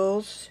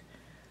skills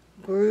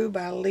grew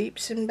by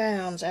leaps and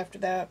bounds after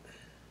that.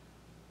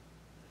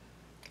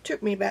 It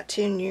took me about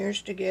 10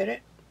 years to get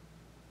it.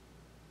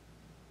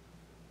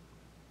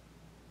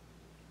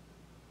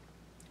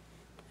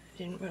 I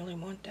didn't really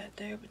want that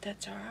there, but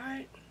that's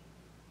alright.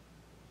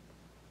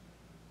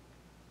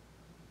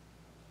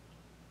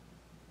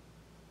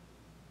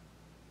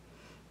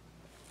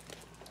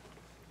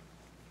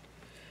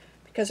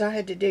 Because I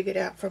had to dig it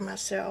out for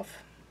myself.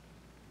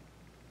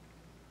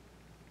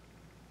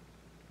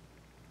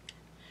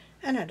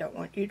 And I don't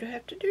want you to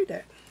have to do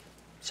that.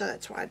 So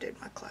that's why I did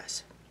my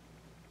class.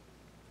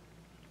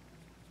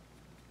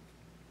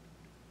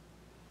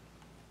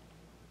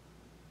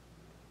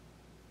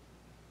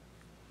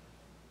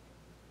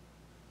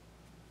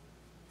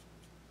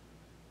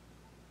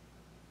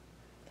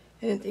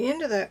 And at the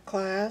end of that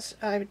class,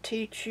 I would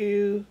teach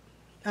you,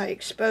 I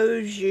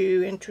expose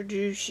you,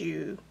 introduce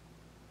you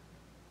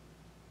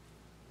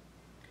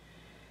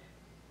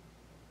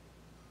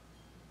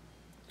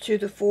to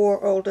the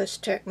 4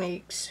 oldest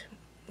techniques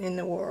in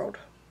the world.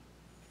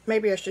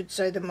 Maybe I should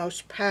say the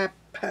most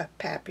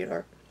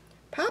popular.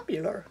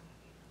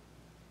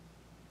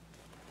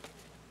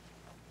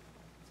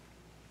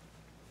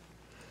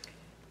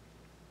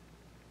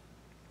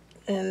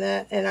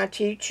 And I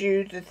teach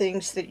you the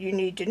things that you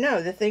need to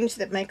know, the things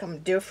that make them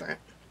different.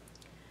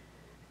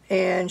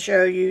 And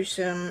show you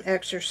some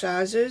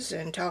exercises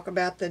and talk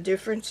about the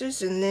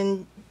differences, and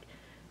then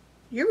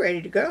you're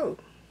ready to go.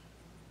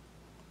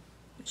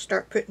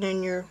 Start putting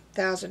in your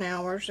 1,000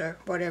 hours or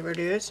whatever it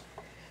is.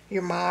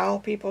 Your mile,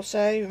 people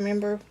say.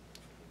 Remember?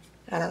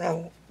 I don't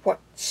know what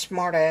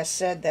smartass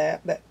said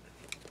that, but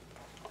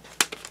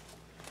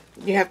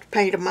you have to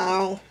paint a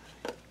mile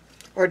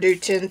or do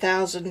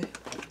 10,000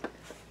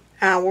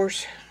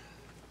 hours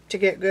to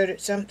get good at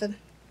something.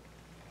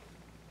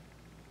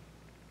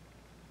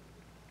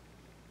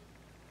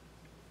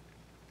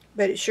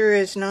 But it sure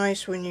is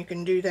nice when you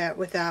can do that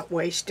without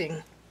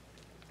wasting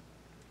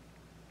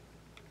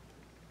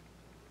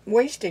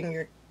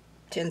your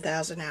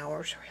 10,000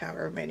 hours, or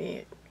however many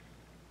it.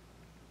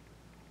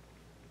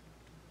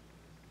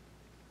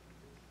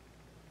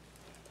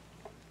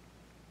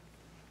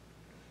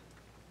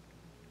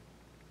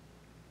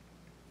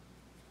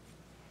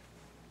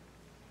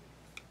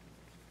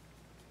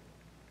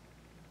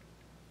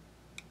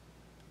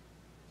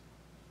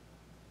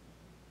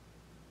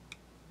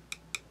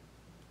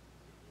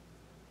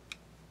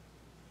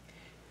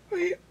 Well,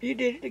 you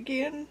did it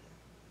again.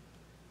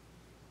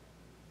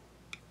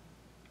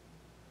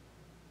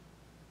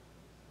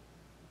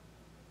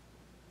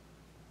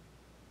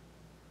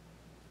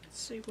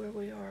 See where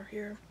we are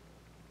here.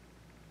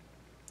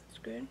 That's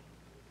good.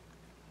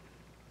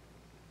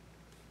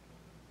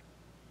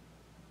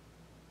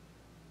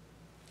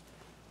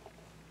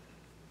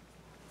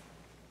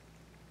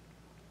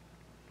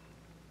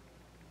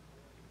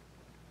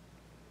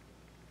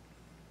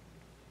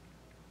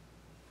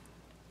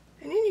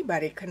 And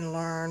anybody can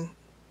learn.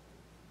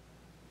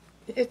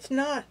 It's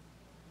not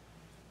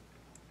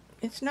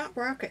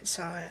rocket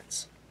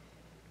science.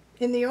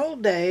 In the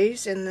old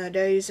days, in the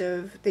days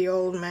of the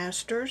old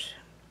masters,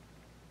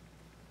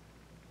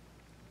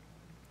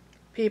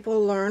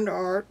 people learned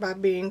art by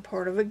being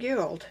part of a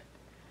guild.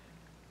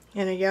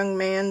 In a young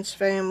man's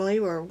family,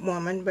 or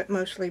woman, but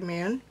mostly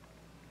men,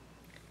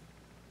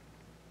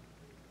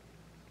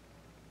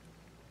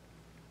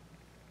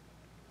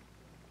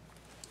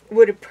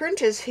 would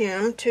apprentice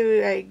him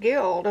to a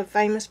guild, a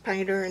famous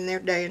painter in their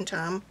day and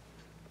time.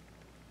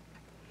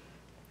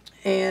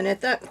 And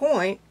at that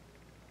point,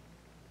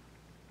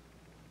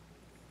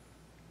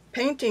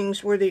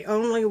 paintings were the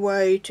only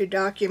way to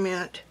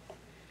document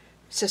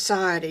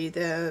society,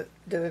 the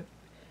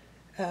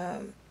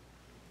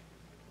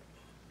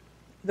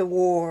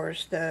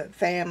wars, the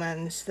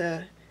famines,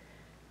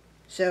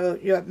 so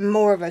you have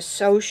more of a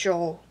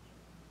social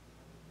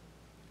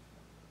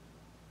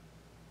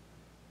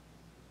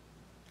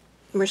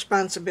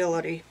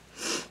responsibility,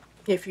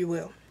 if you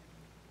will.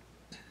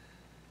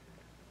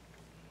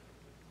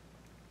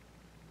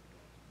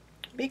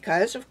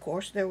 Because, of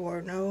course, there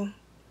were no,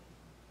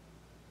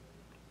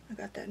 I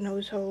got that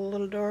nose hole a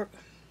little dark,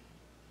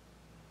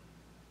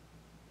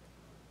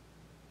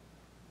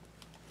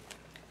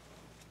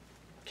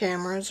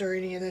 cameras or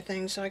any other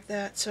things like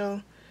that.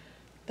 So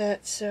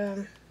that's,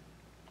 and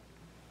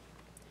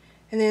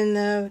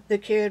then the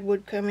kid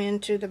would come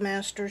into the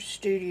master's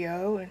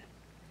studio, and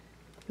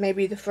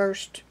maybe the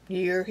first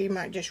year he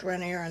might just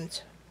run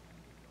errands.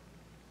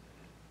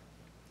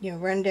 You know,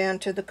 run down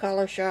to the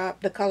color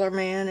shop, the color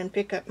man, and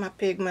pick up my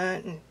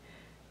pigment, and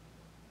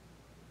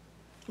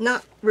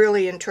not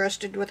really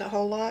entrusted with a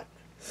whole lot.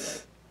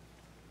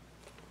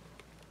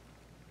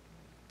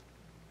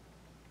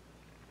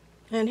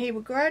 And he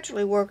would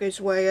gradually work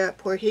his way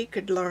up where he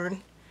could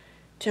learn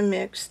to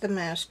mix the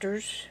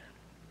master's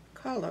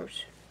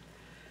colors,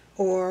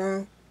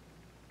 or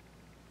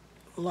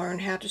learn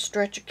how to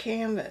stretch a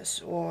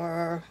canvas,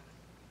 or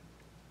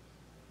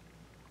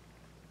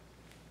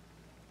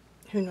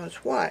who knows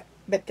what.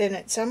 But then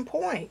at some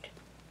point,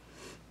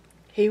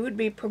 he would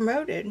be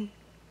promoted,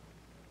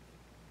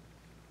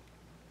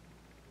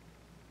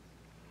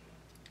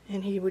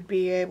 and he would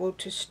be able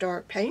to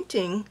start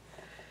painting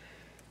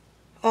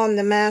on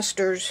the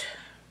master's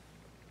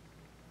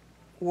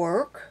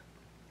work,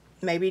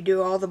 maybe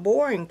do all the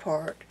boring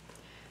part.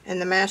 And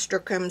the master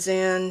comes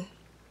in,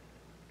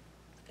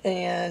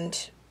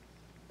 and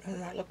what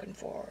am I looking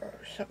for?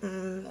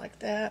 Something like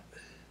that.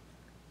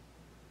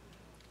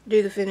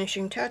 Do the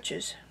finishing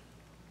touches.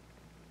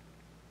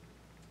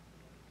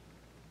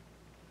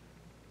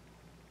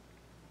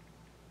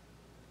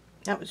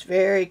 That was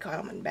very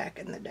common back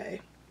in the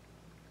day.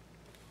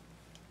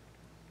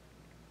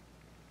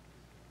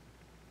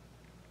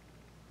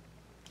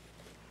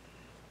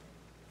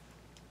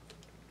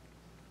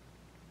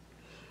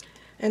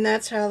 And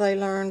that's how they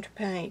learned to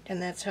paint, and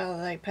that's how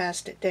they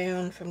passed it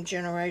down from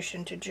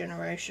generation to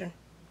generation.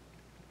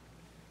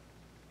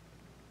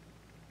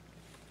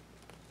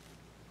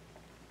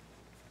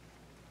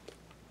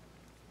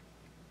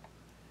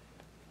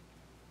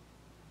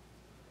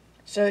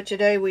 So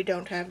today we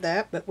don't have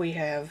that, but we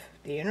have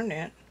the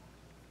internet.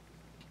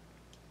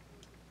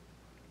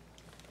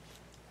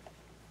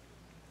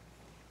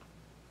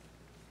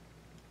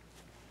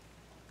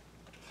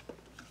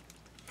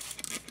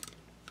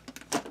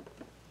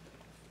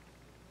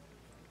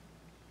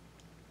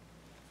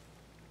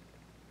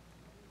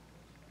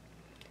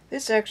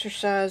 This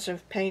exercise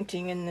of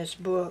painting in this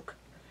book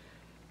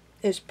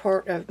is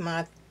part of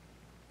my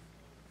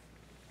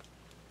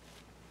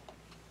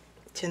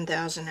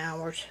 10,000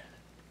 hours,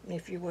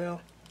 if you will.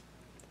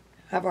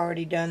 I've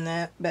already done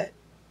that, but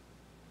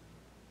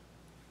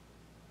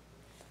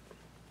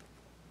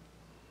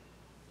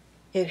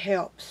it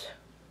helps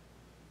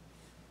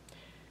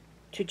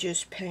to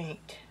just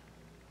paint.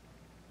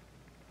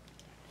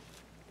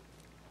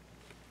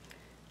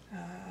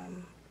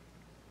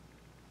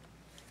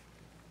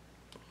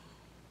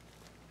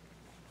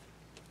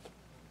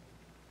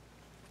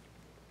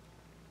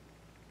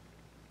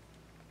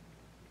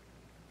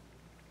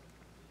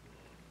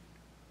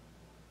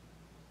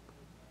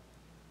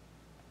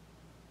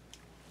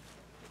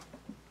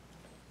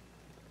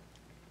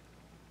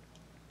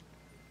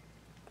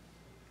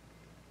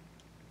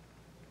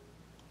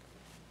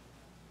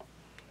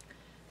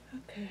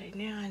 Okay,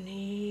 now I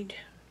need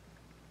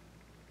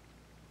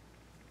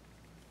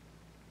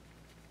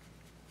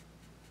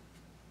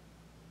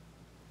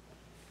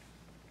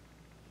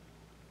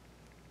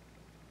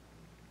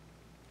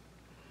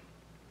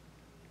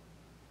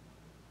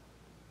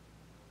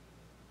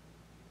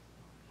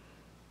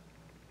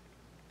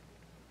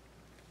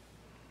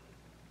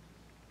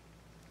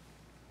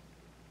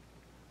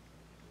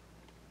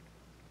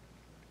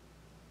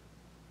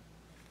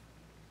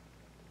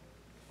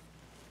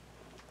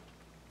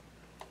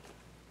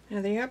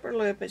now the upper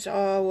lip is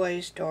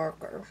always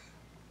darker.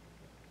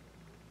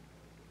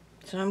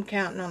 So I'm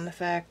counting on the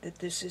fact that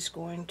this is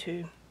going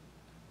to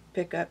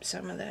pick up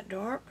some of that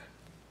dark.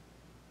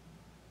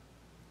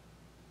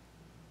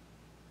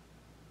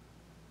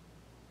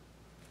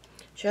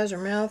 She has her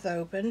mouth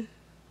open.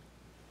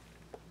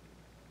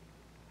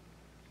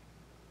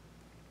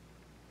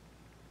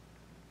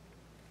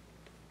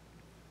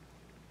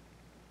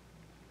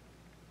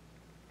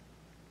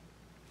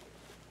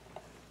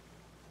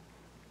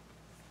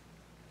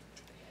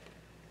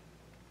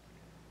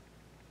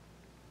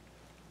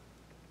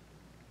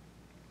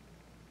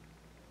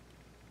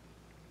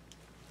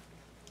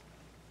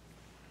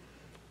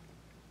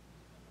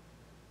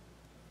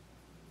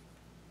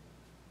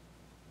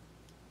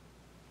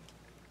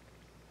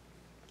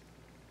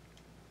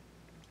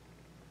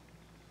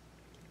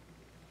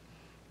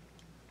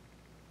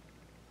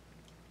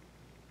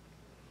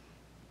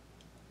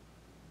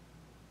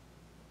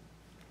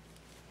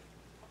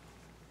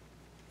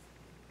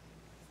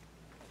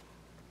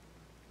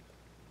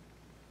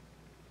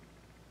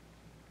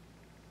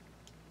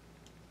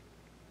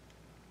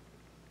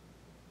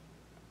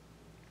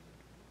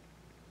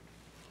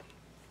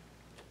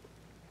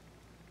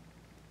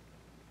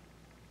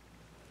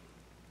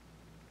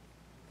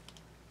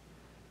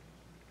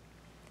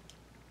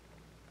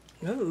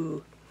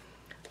 Ooh,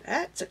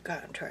 that's a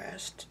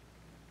contrast.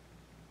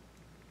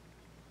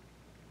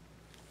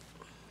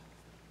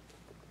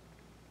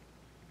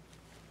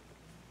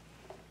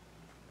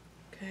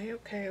 Okay,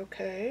 okay,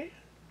 okay.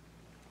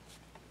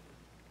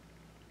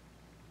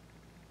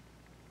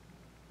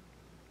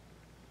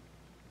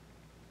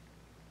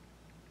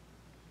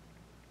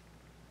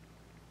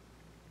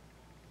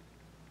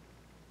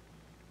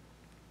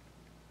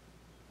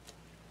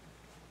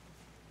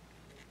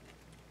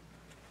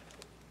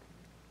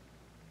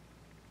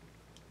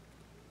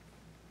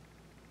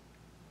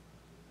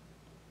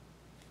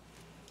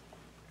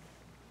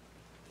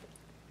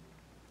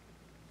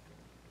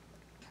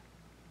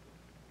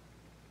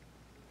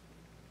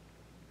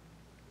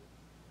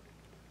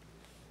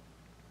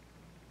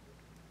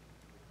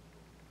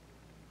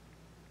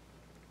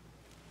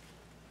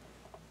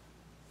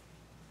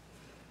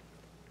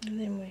 And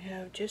then we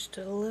have just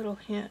a little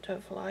hint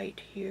of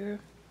light here.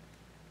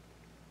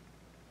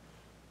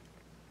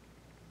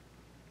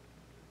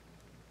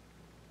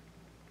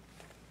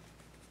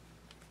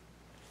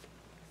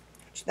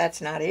 That's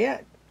not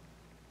it.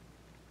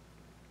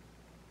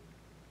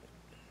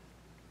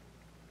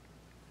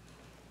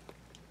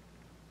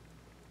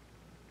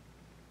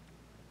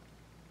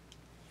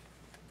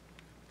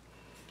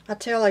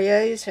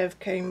 Ateliers have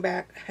come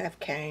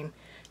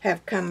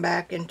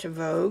back into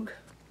vogue.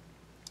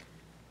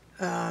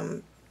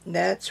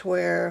 That's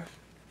where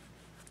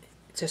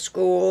it's a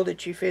school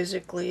that you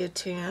physically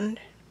attend.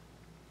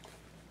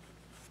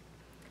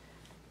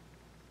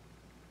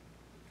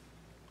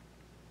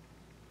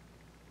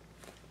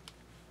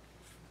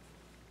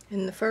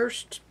 In the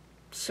first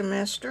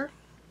semester,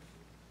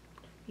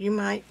 you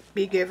might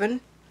be given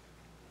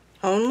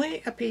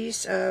only a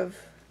piece of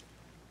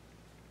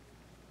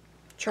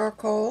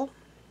charcoal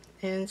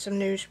and some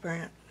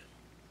newsprint.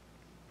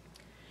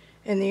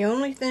 And the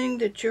only thing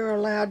that you're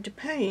allowed to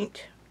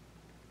paint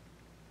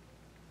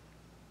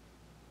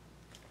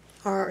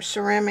are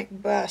ceramic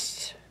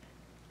busts,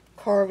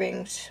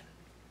 carvings,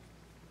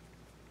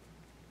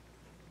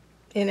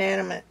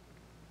 inanimate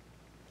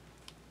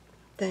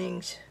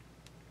things.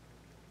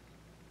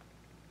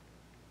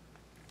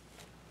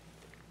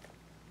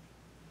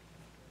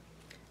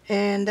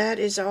 And that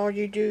is all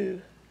you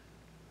do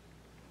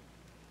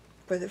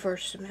for the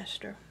first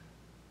semester.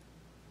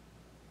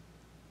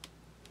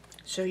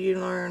 So you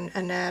learn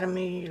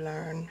anatomy, you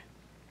learn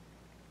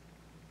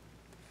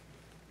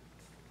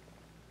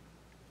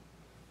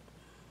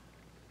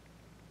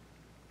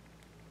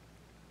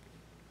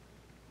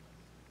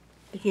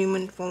the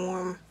human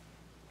form.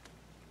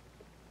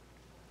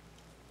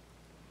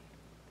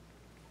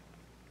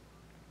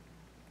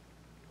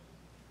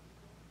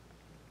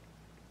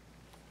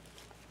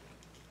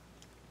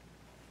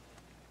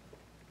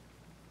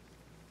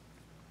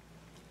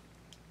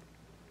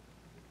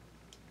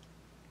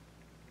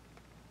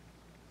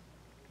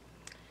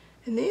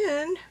 And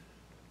then,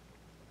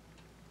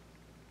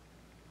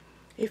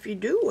 if you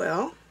do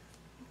well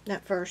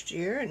that first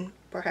year and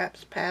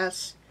perhaps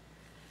pass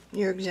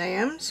your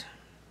exams,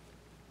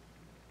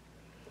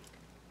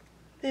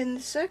 then the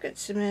second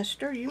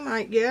semester you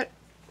might get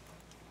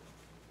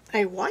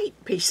a white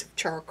piece of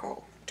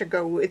charcoal to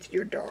go with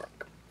your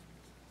dark.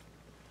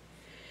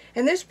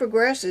 And this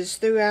progresses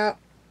throughout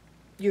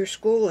your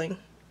schooling.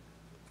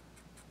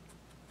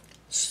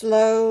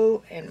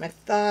 Slow and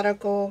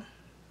methodical.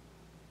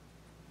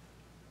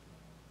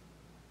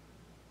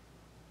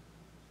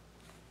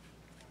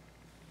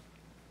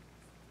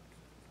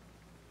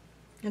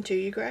 Until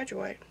you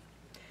graduate.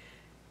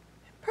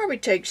 It probably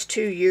takes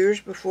 2 years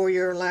before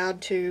you're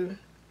allowed to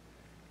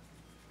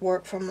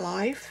work from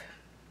life.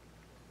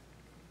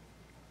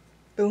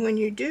 But when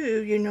you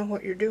do, you know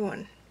what you're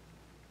doing.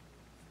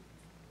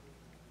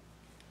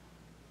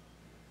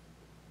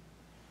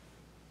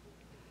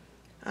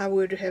 I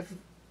would have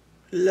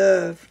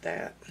loved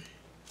that.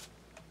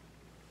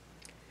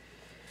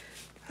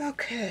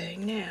 Okay,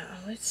 now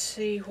let's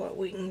see what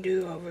we can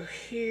do over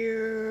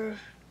here.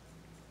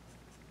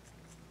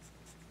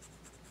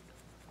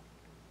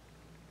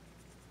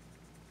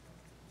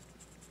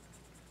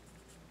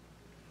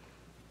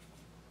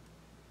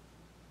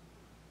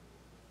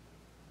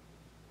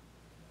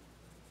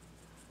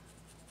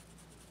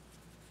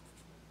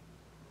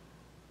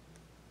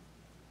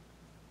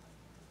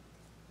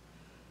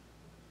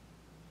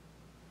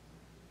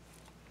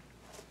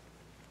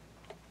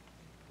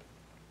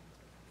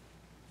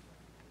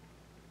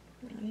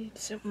 I need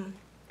something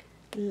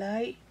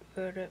light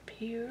right up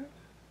here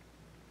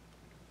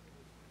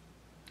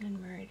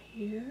and right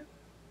here.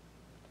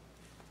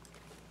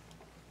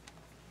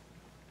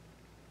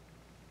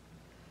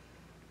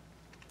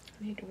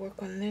 I need to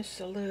work on this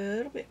a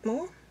little bit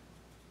more.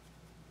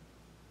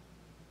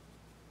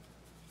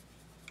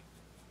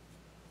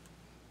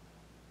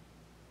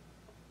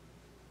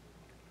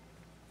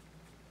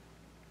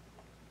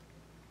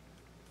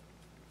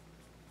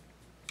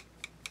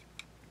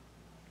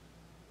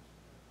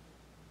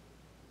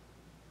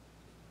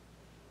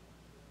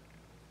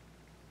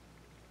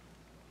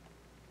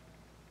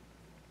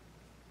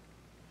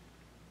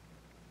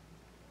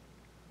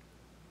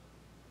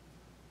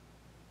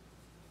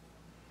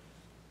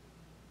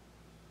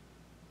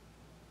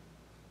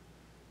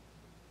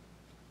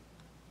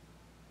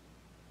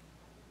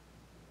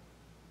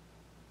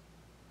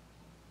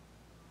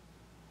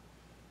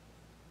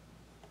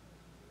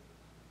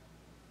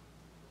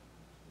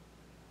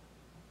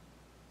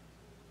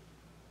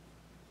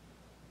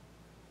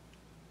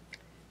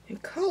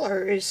 And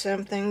color is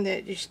something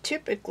that is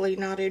typically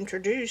not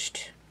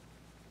introduced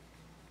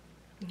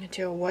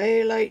until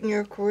way late in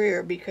your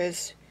career,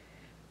 because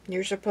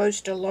you're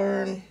supposed to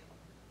learn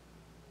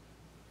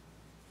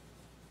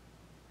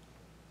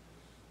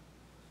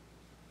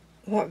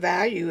what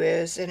value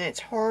is, and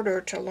it's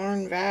harder to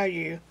learn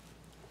value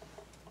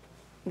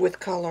with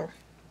color.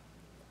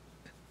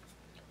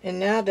 And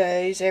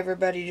nowadays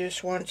everybody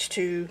just wants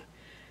to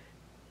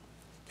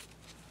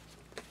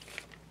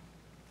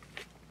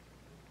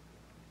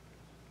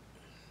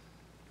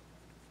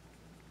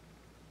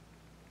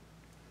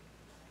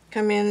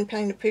come in,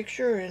 paint a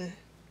picture, and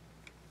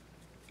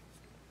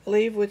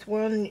leave with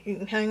one you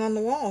can hang on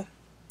the wall.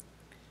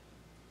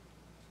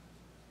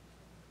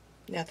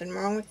 Nothing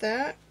wrong with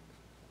that.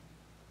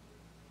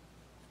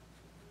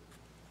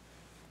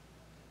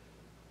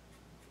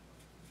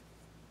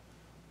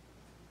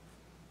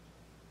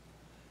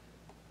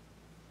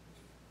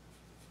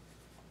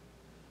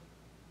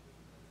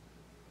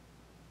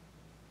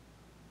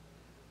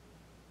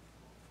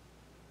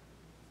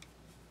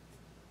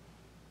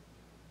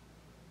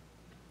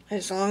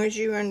 As long as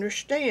you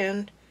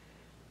understand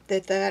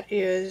that that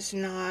is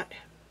not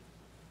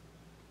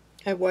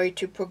a way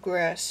to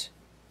progress.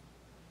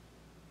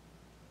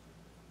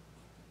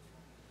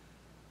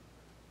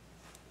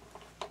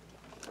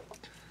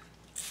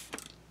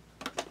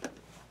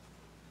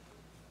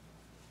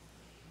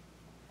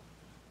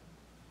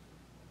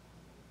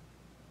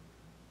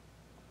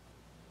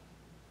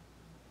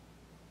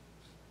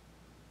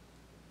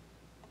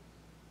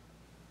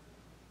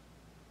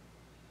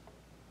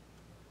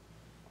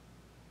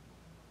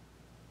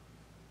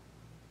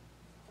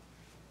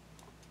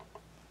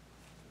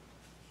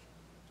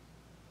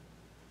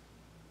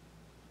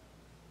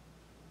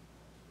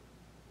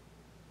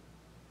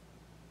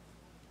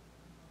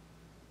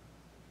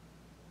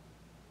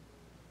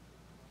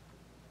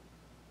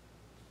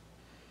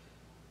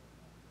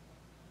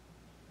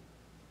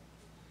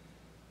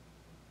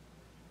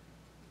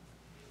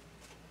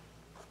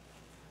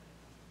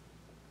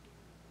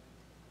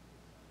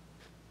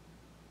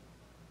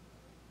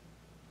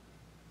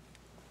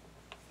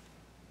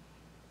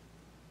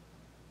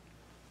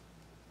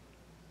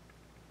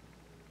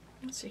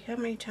 Let's see, how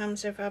many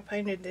times have I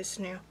painted this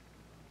now?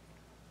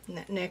 In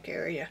that neck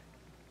area.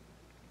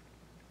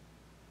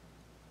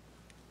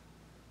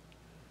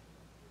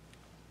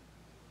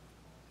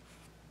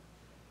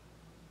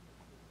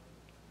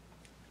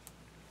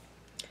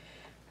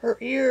 Her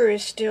ear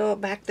is still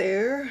back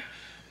there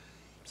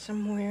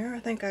somewhere. I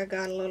think I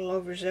got a little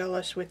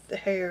overzealous with the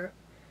hair,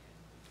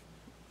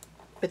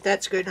 but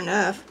that's good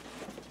enough.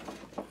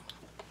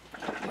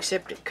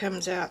 Except it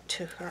comes out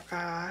to her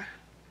eye.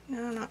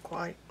 No, not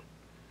quite.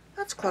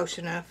 That's close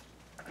enough.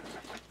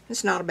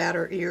 It's not about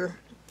her ear.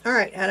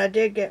 Alright, and I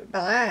did get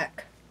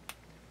black.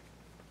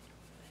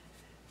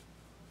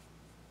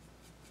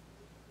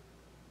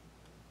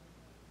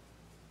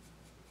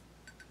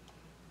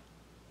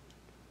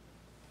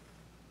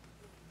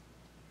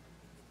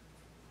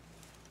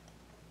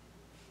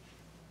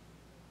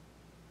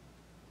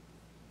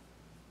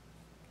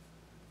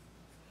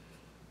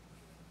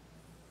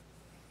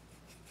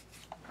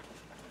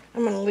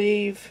 I'm going to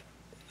leave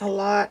a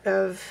lot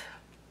of...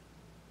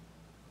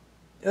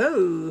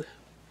 Oh,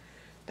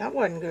 that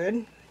wasn't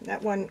good.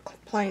 That wasn't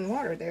plain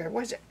water there,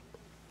 was it?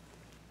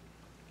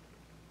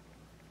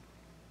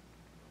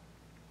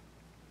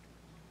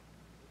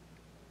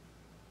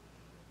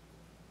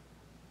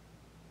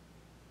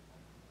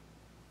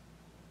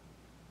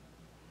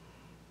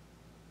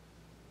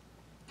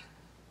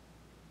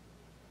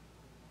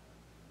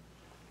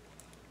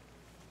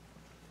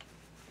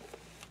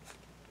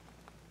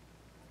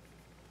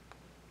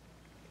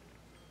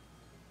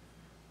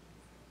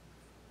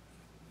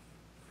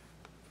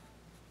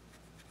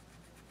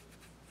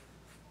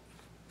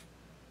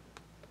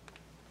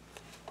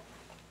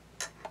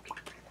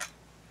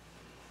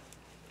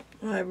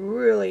 I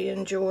really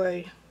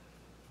enjoy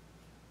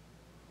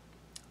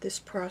this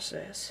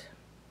process.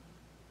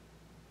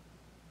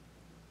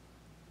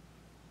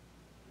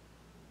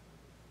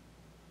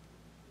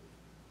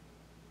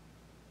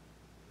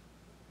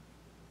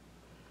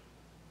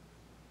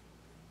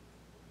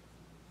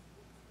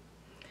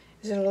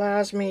 It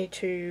allows me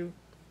to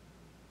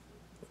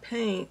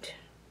paint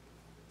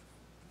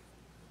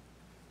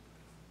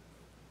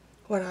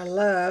what I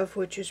love,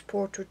 which is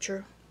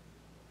portraiture.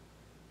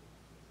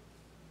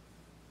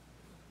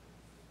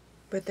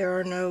 But there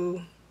are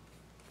no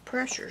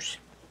pressures.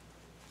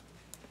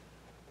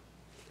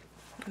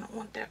 I don't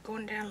want that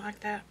going down like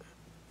that.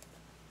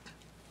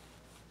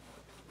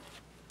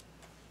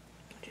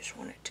 I just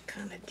want it to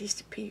kind of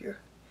disappear.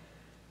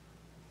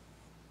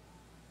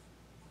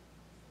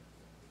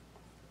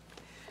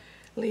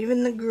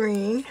 Leaving the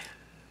green.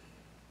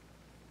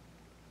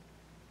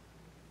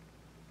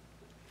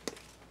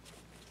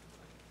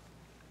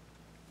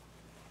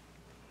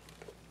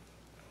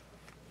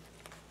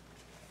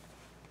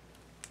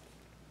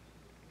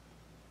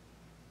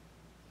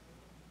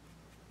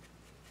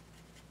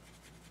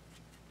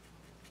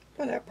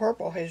 Well, that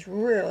purple has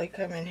really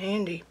come in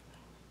handy.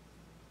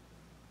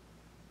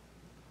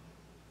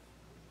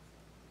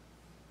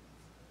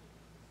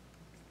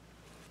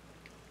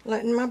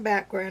 letting my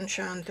background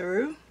shine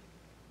through.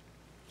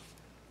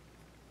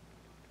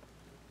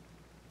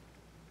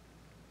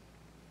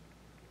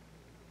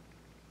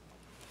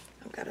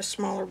 I've got a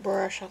smaller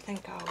brush. I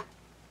think I'll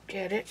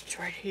get it. It's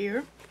right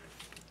here.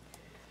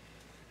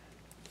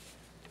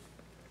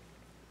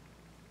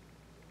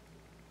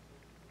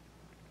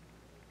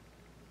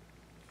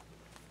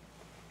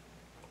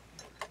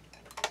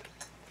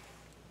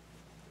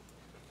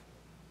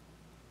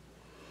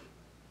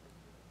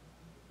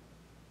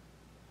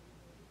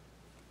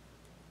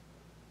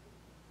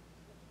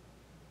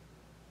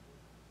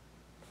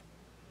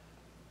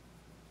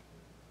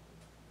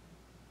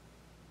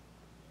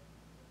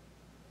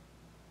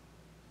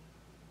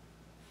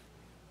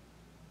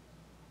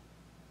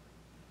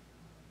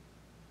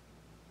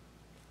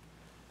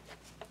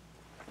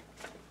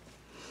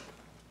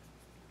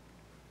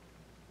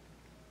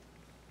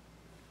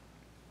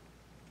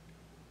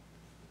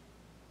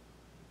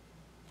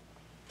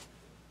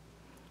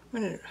 I'm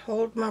going to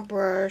hold my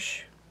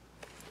brush.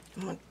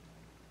 I'm going to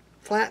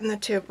flatten the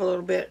tip a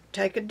little bit.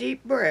 Take a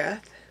deep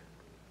breath.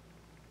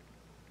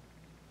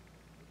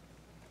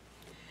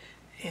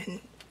 And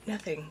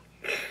nothing.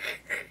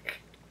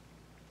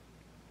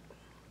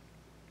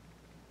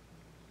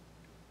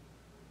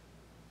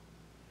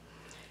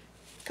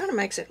 Kind of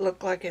makes it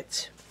look like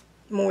it's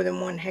more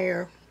than one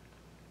hair.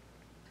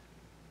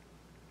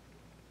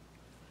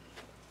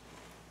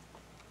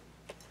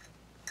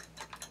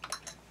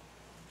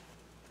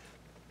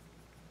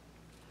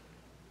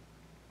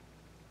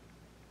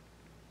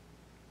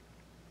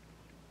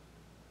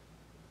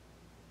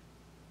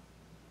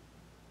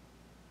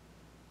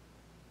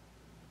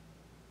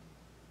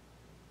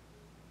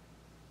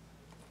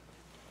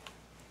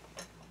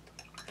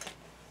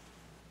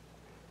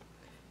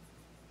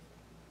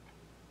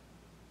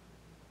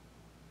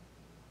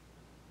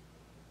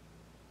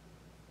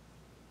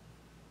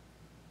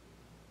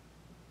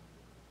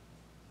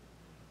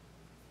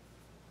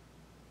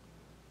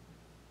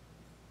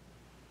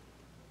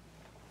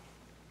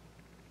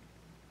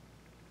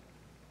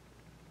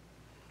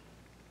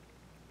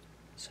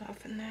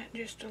 Soften that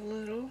just a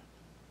little.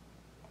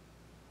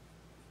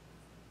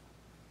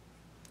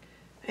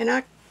 And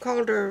I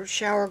called her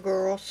Shower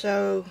Girl,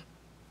 so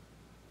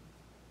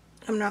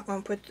I'm not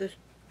going to put the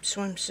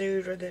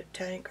swimsuit or the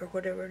tank or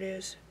whatever it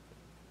is.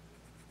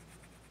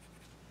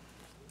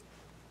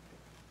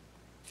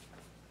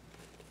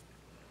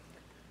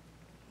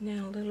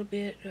 Now a little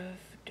bit of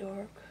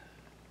dark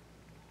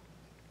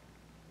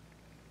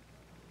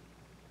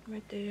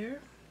right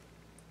there.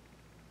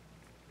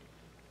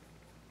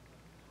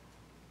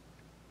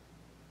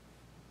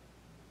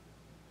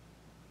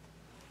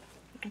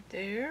 Right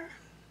there.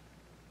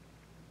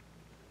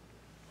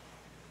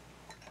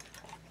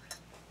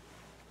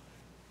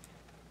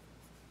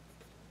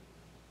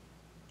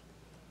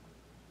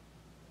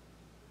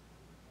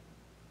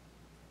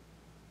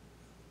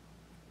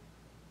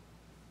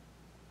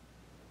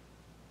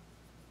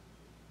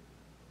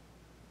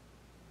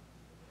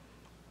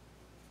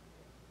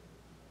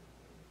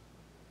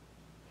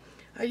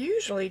 I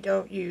usually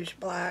don't use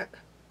black,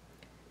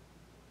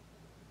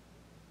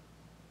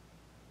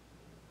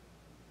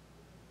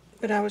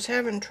 but I was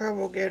having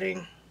trouble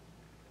getting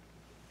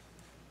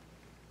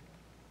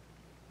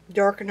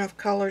dark enough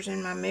colors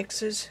in my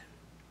mixes.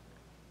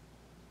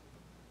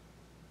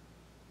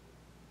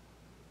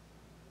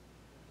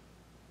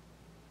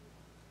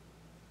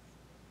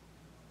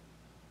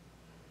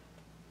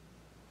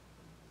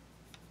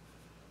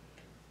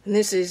 And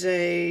this is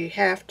a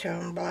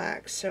halftone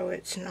black, so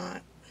it's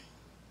not.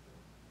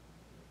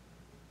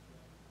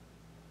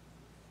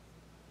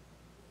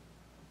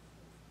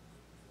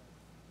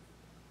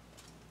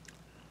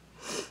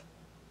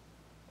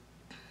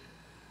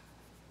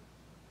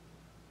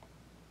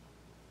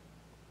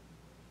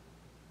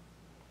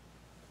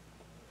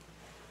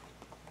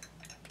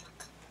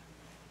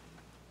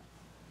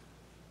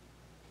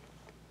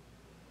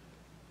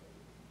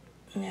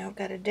 Now I've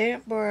got a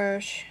damp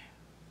brush,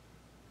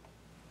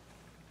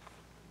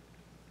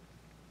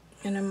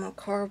 and I'm going to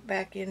carve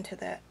back into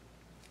that.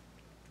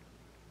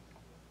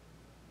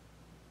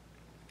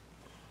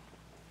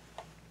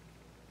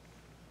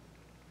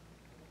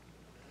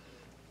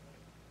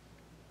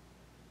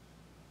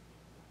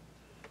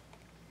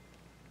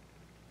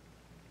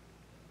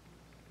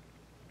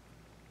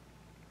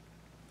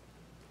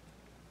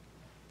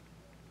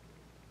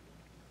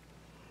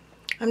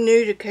 I'm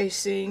new to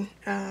Casein.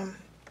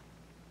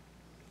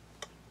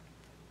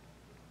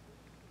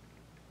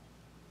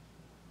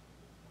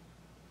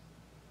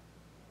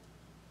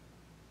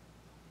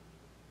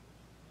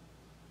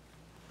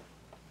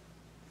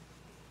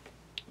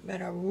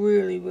 But I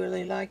really,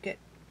 really like it.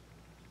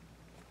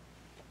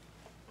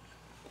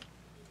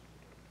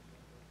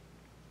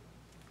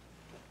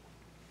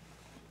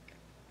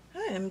 I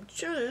am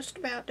just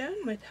about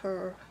done with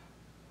her.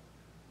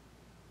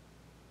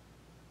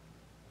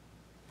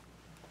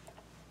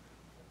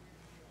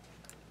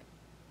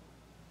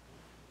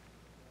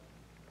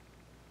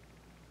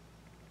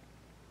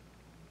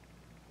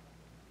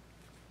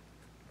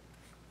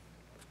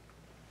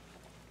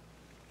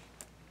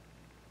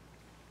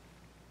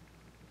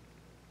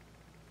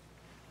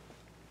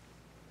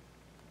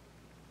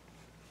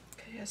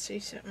 I see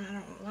something I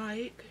don't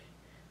like.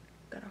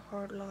 Got a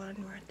hard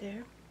line right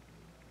there.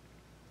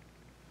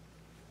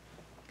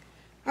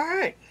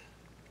 Alright,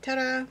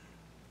 ta-da!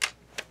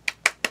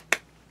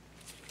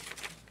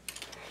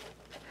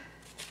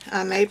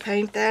 I may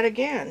paint that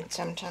again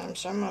sometime,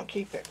 so I'm going to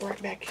keep it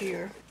right back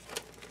here.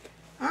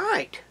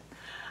 Alright,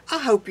 I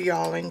hope you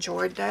all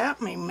enjoyed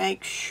that. Let me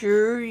make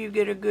sure you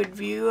get a good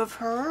view of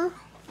her.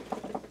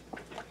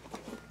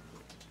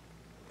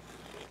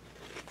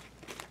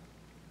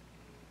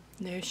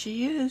 There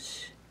she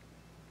is.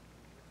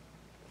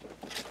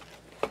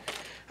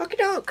 Okie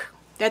doke.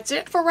 That's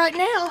it for right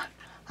now.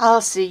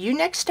 I'll see you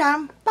next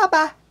time.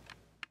 Bye-bye.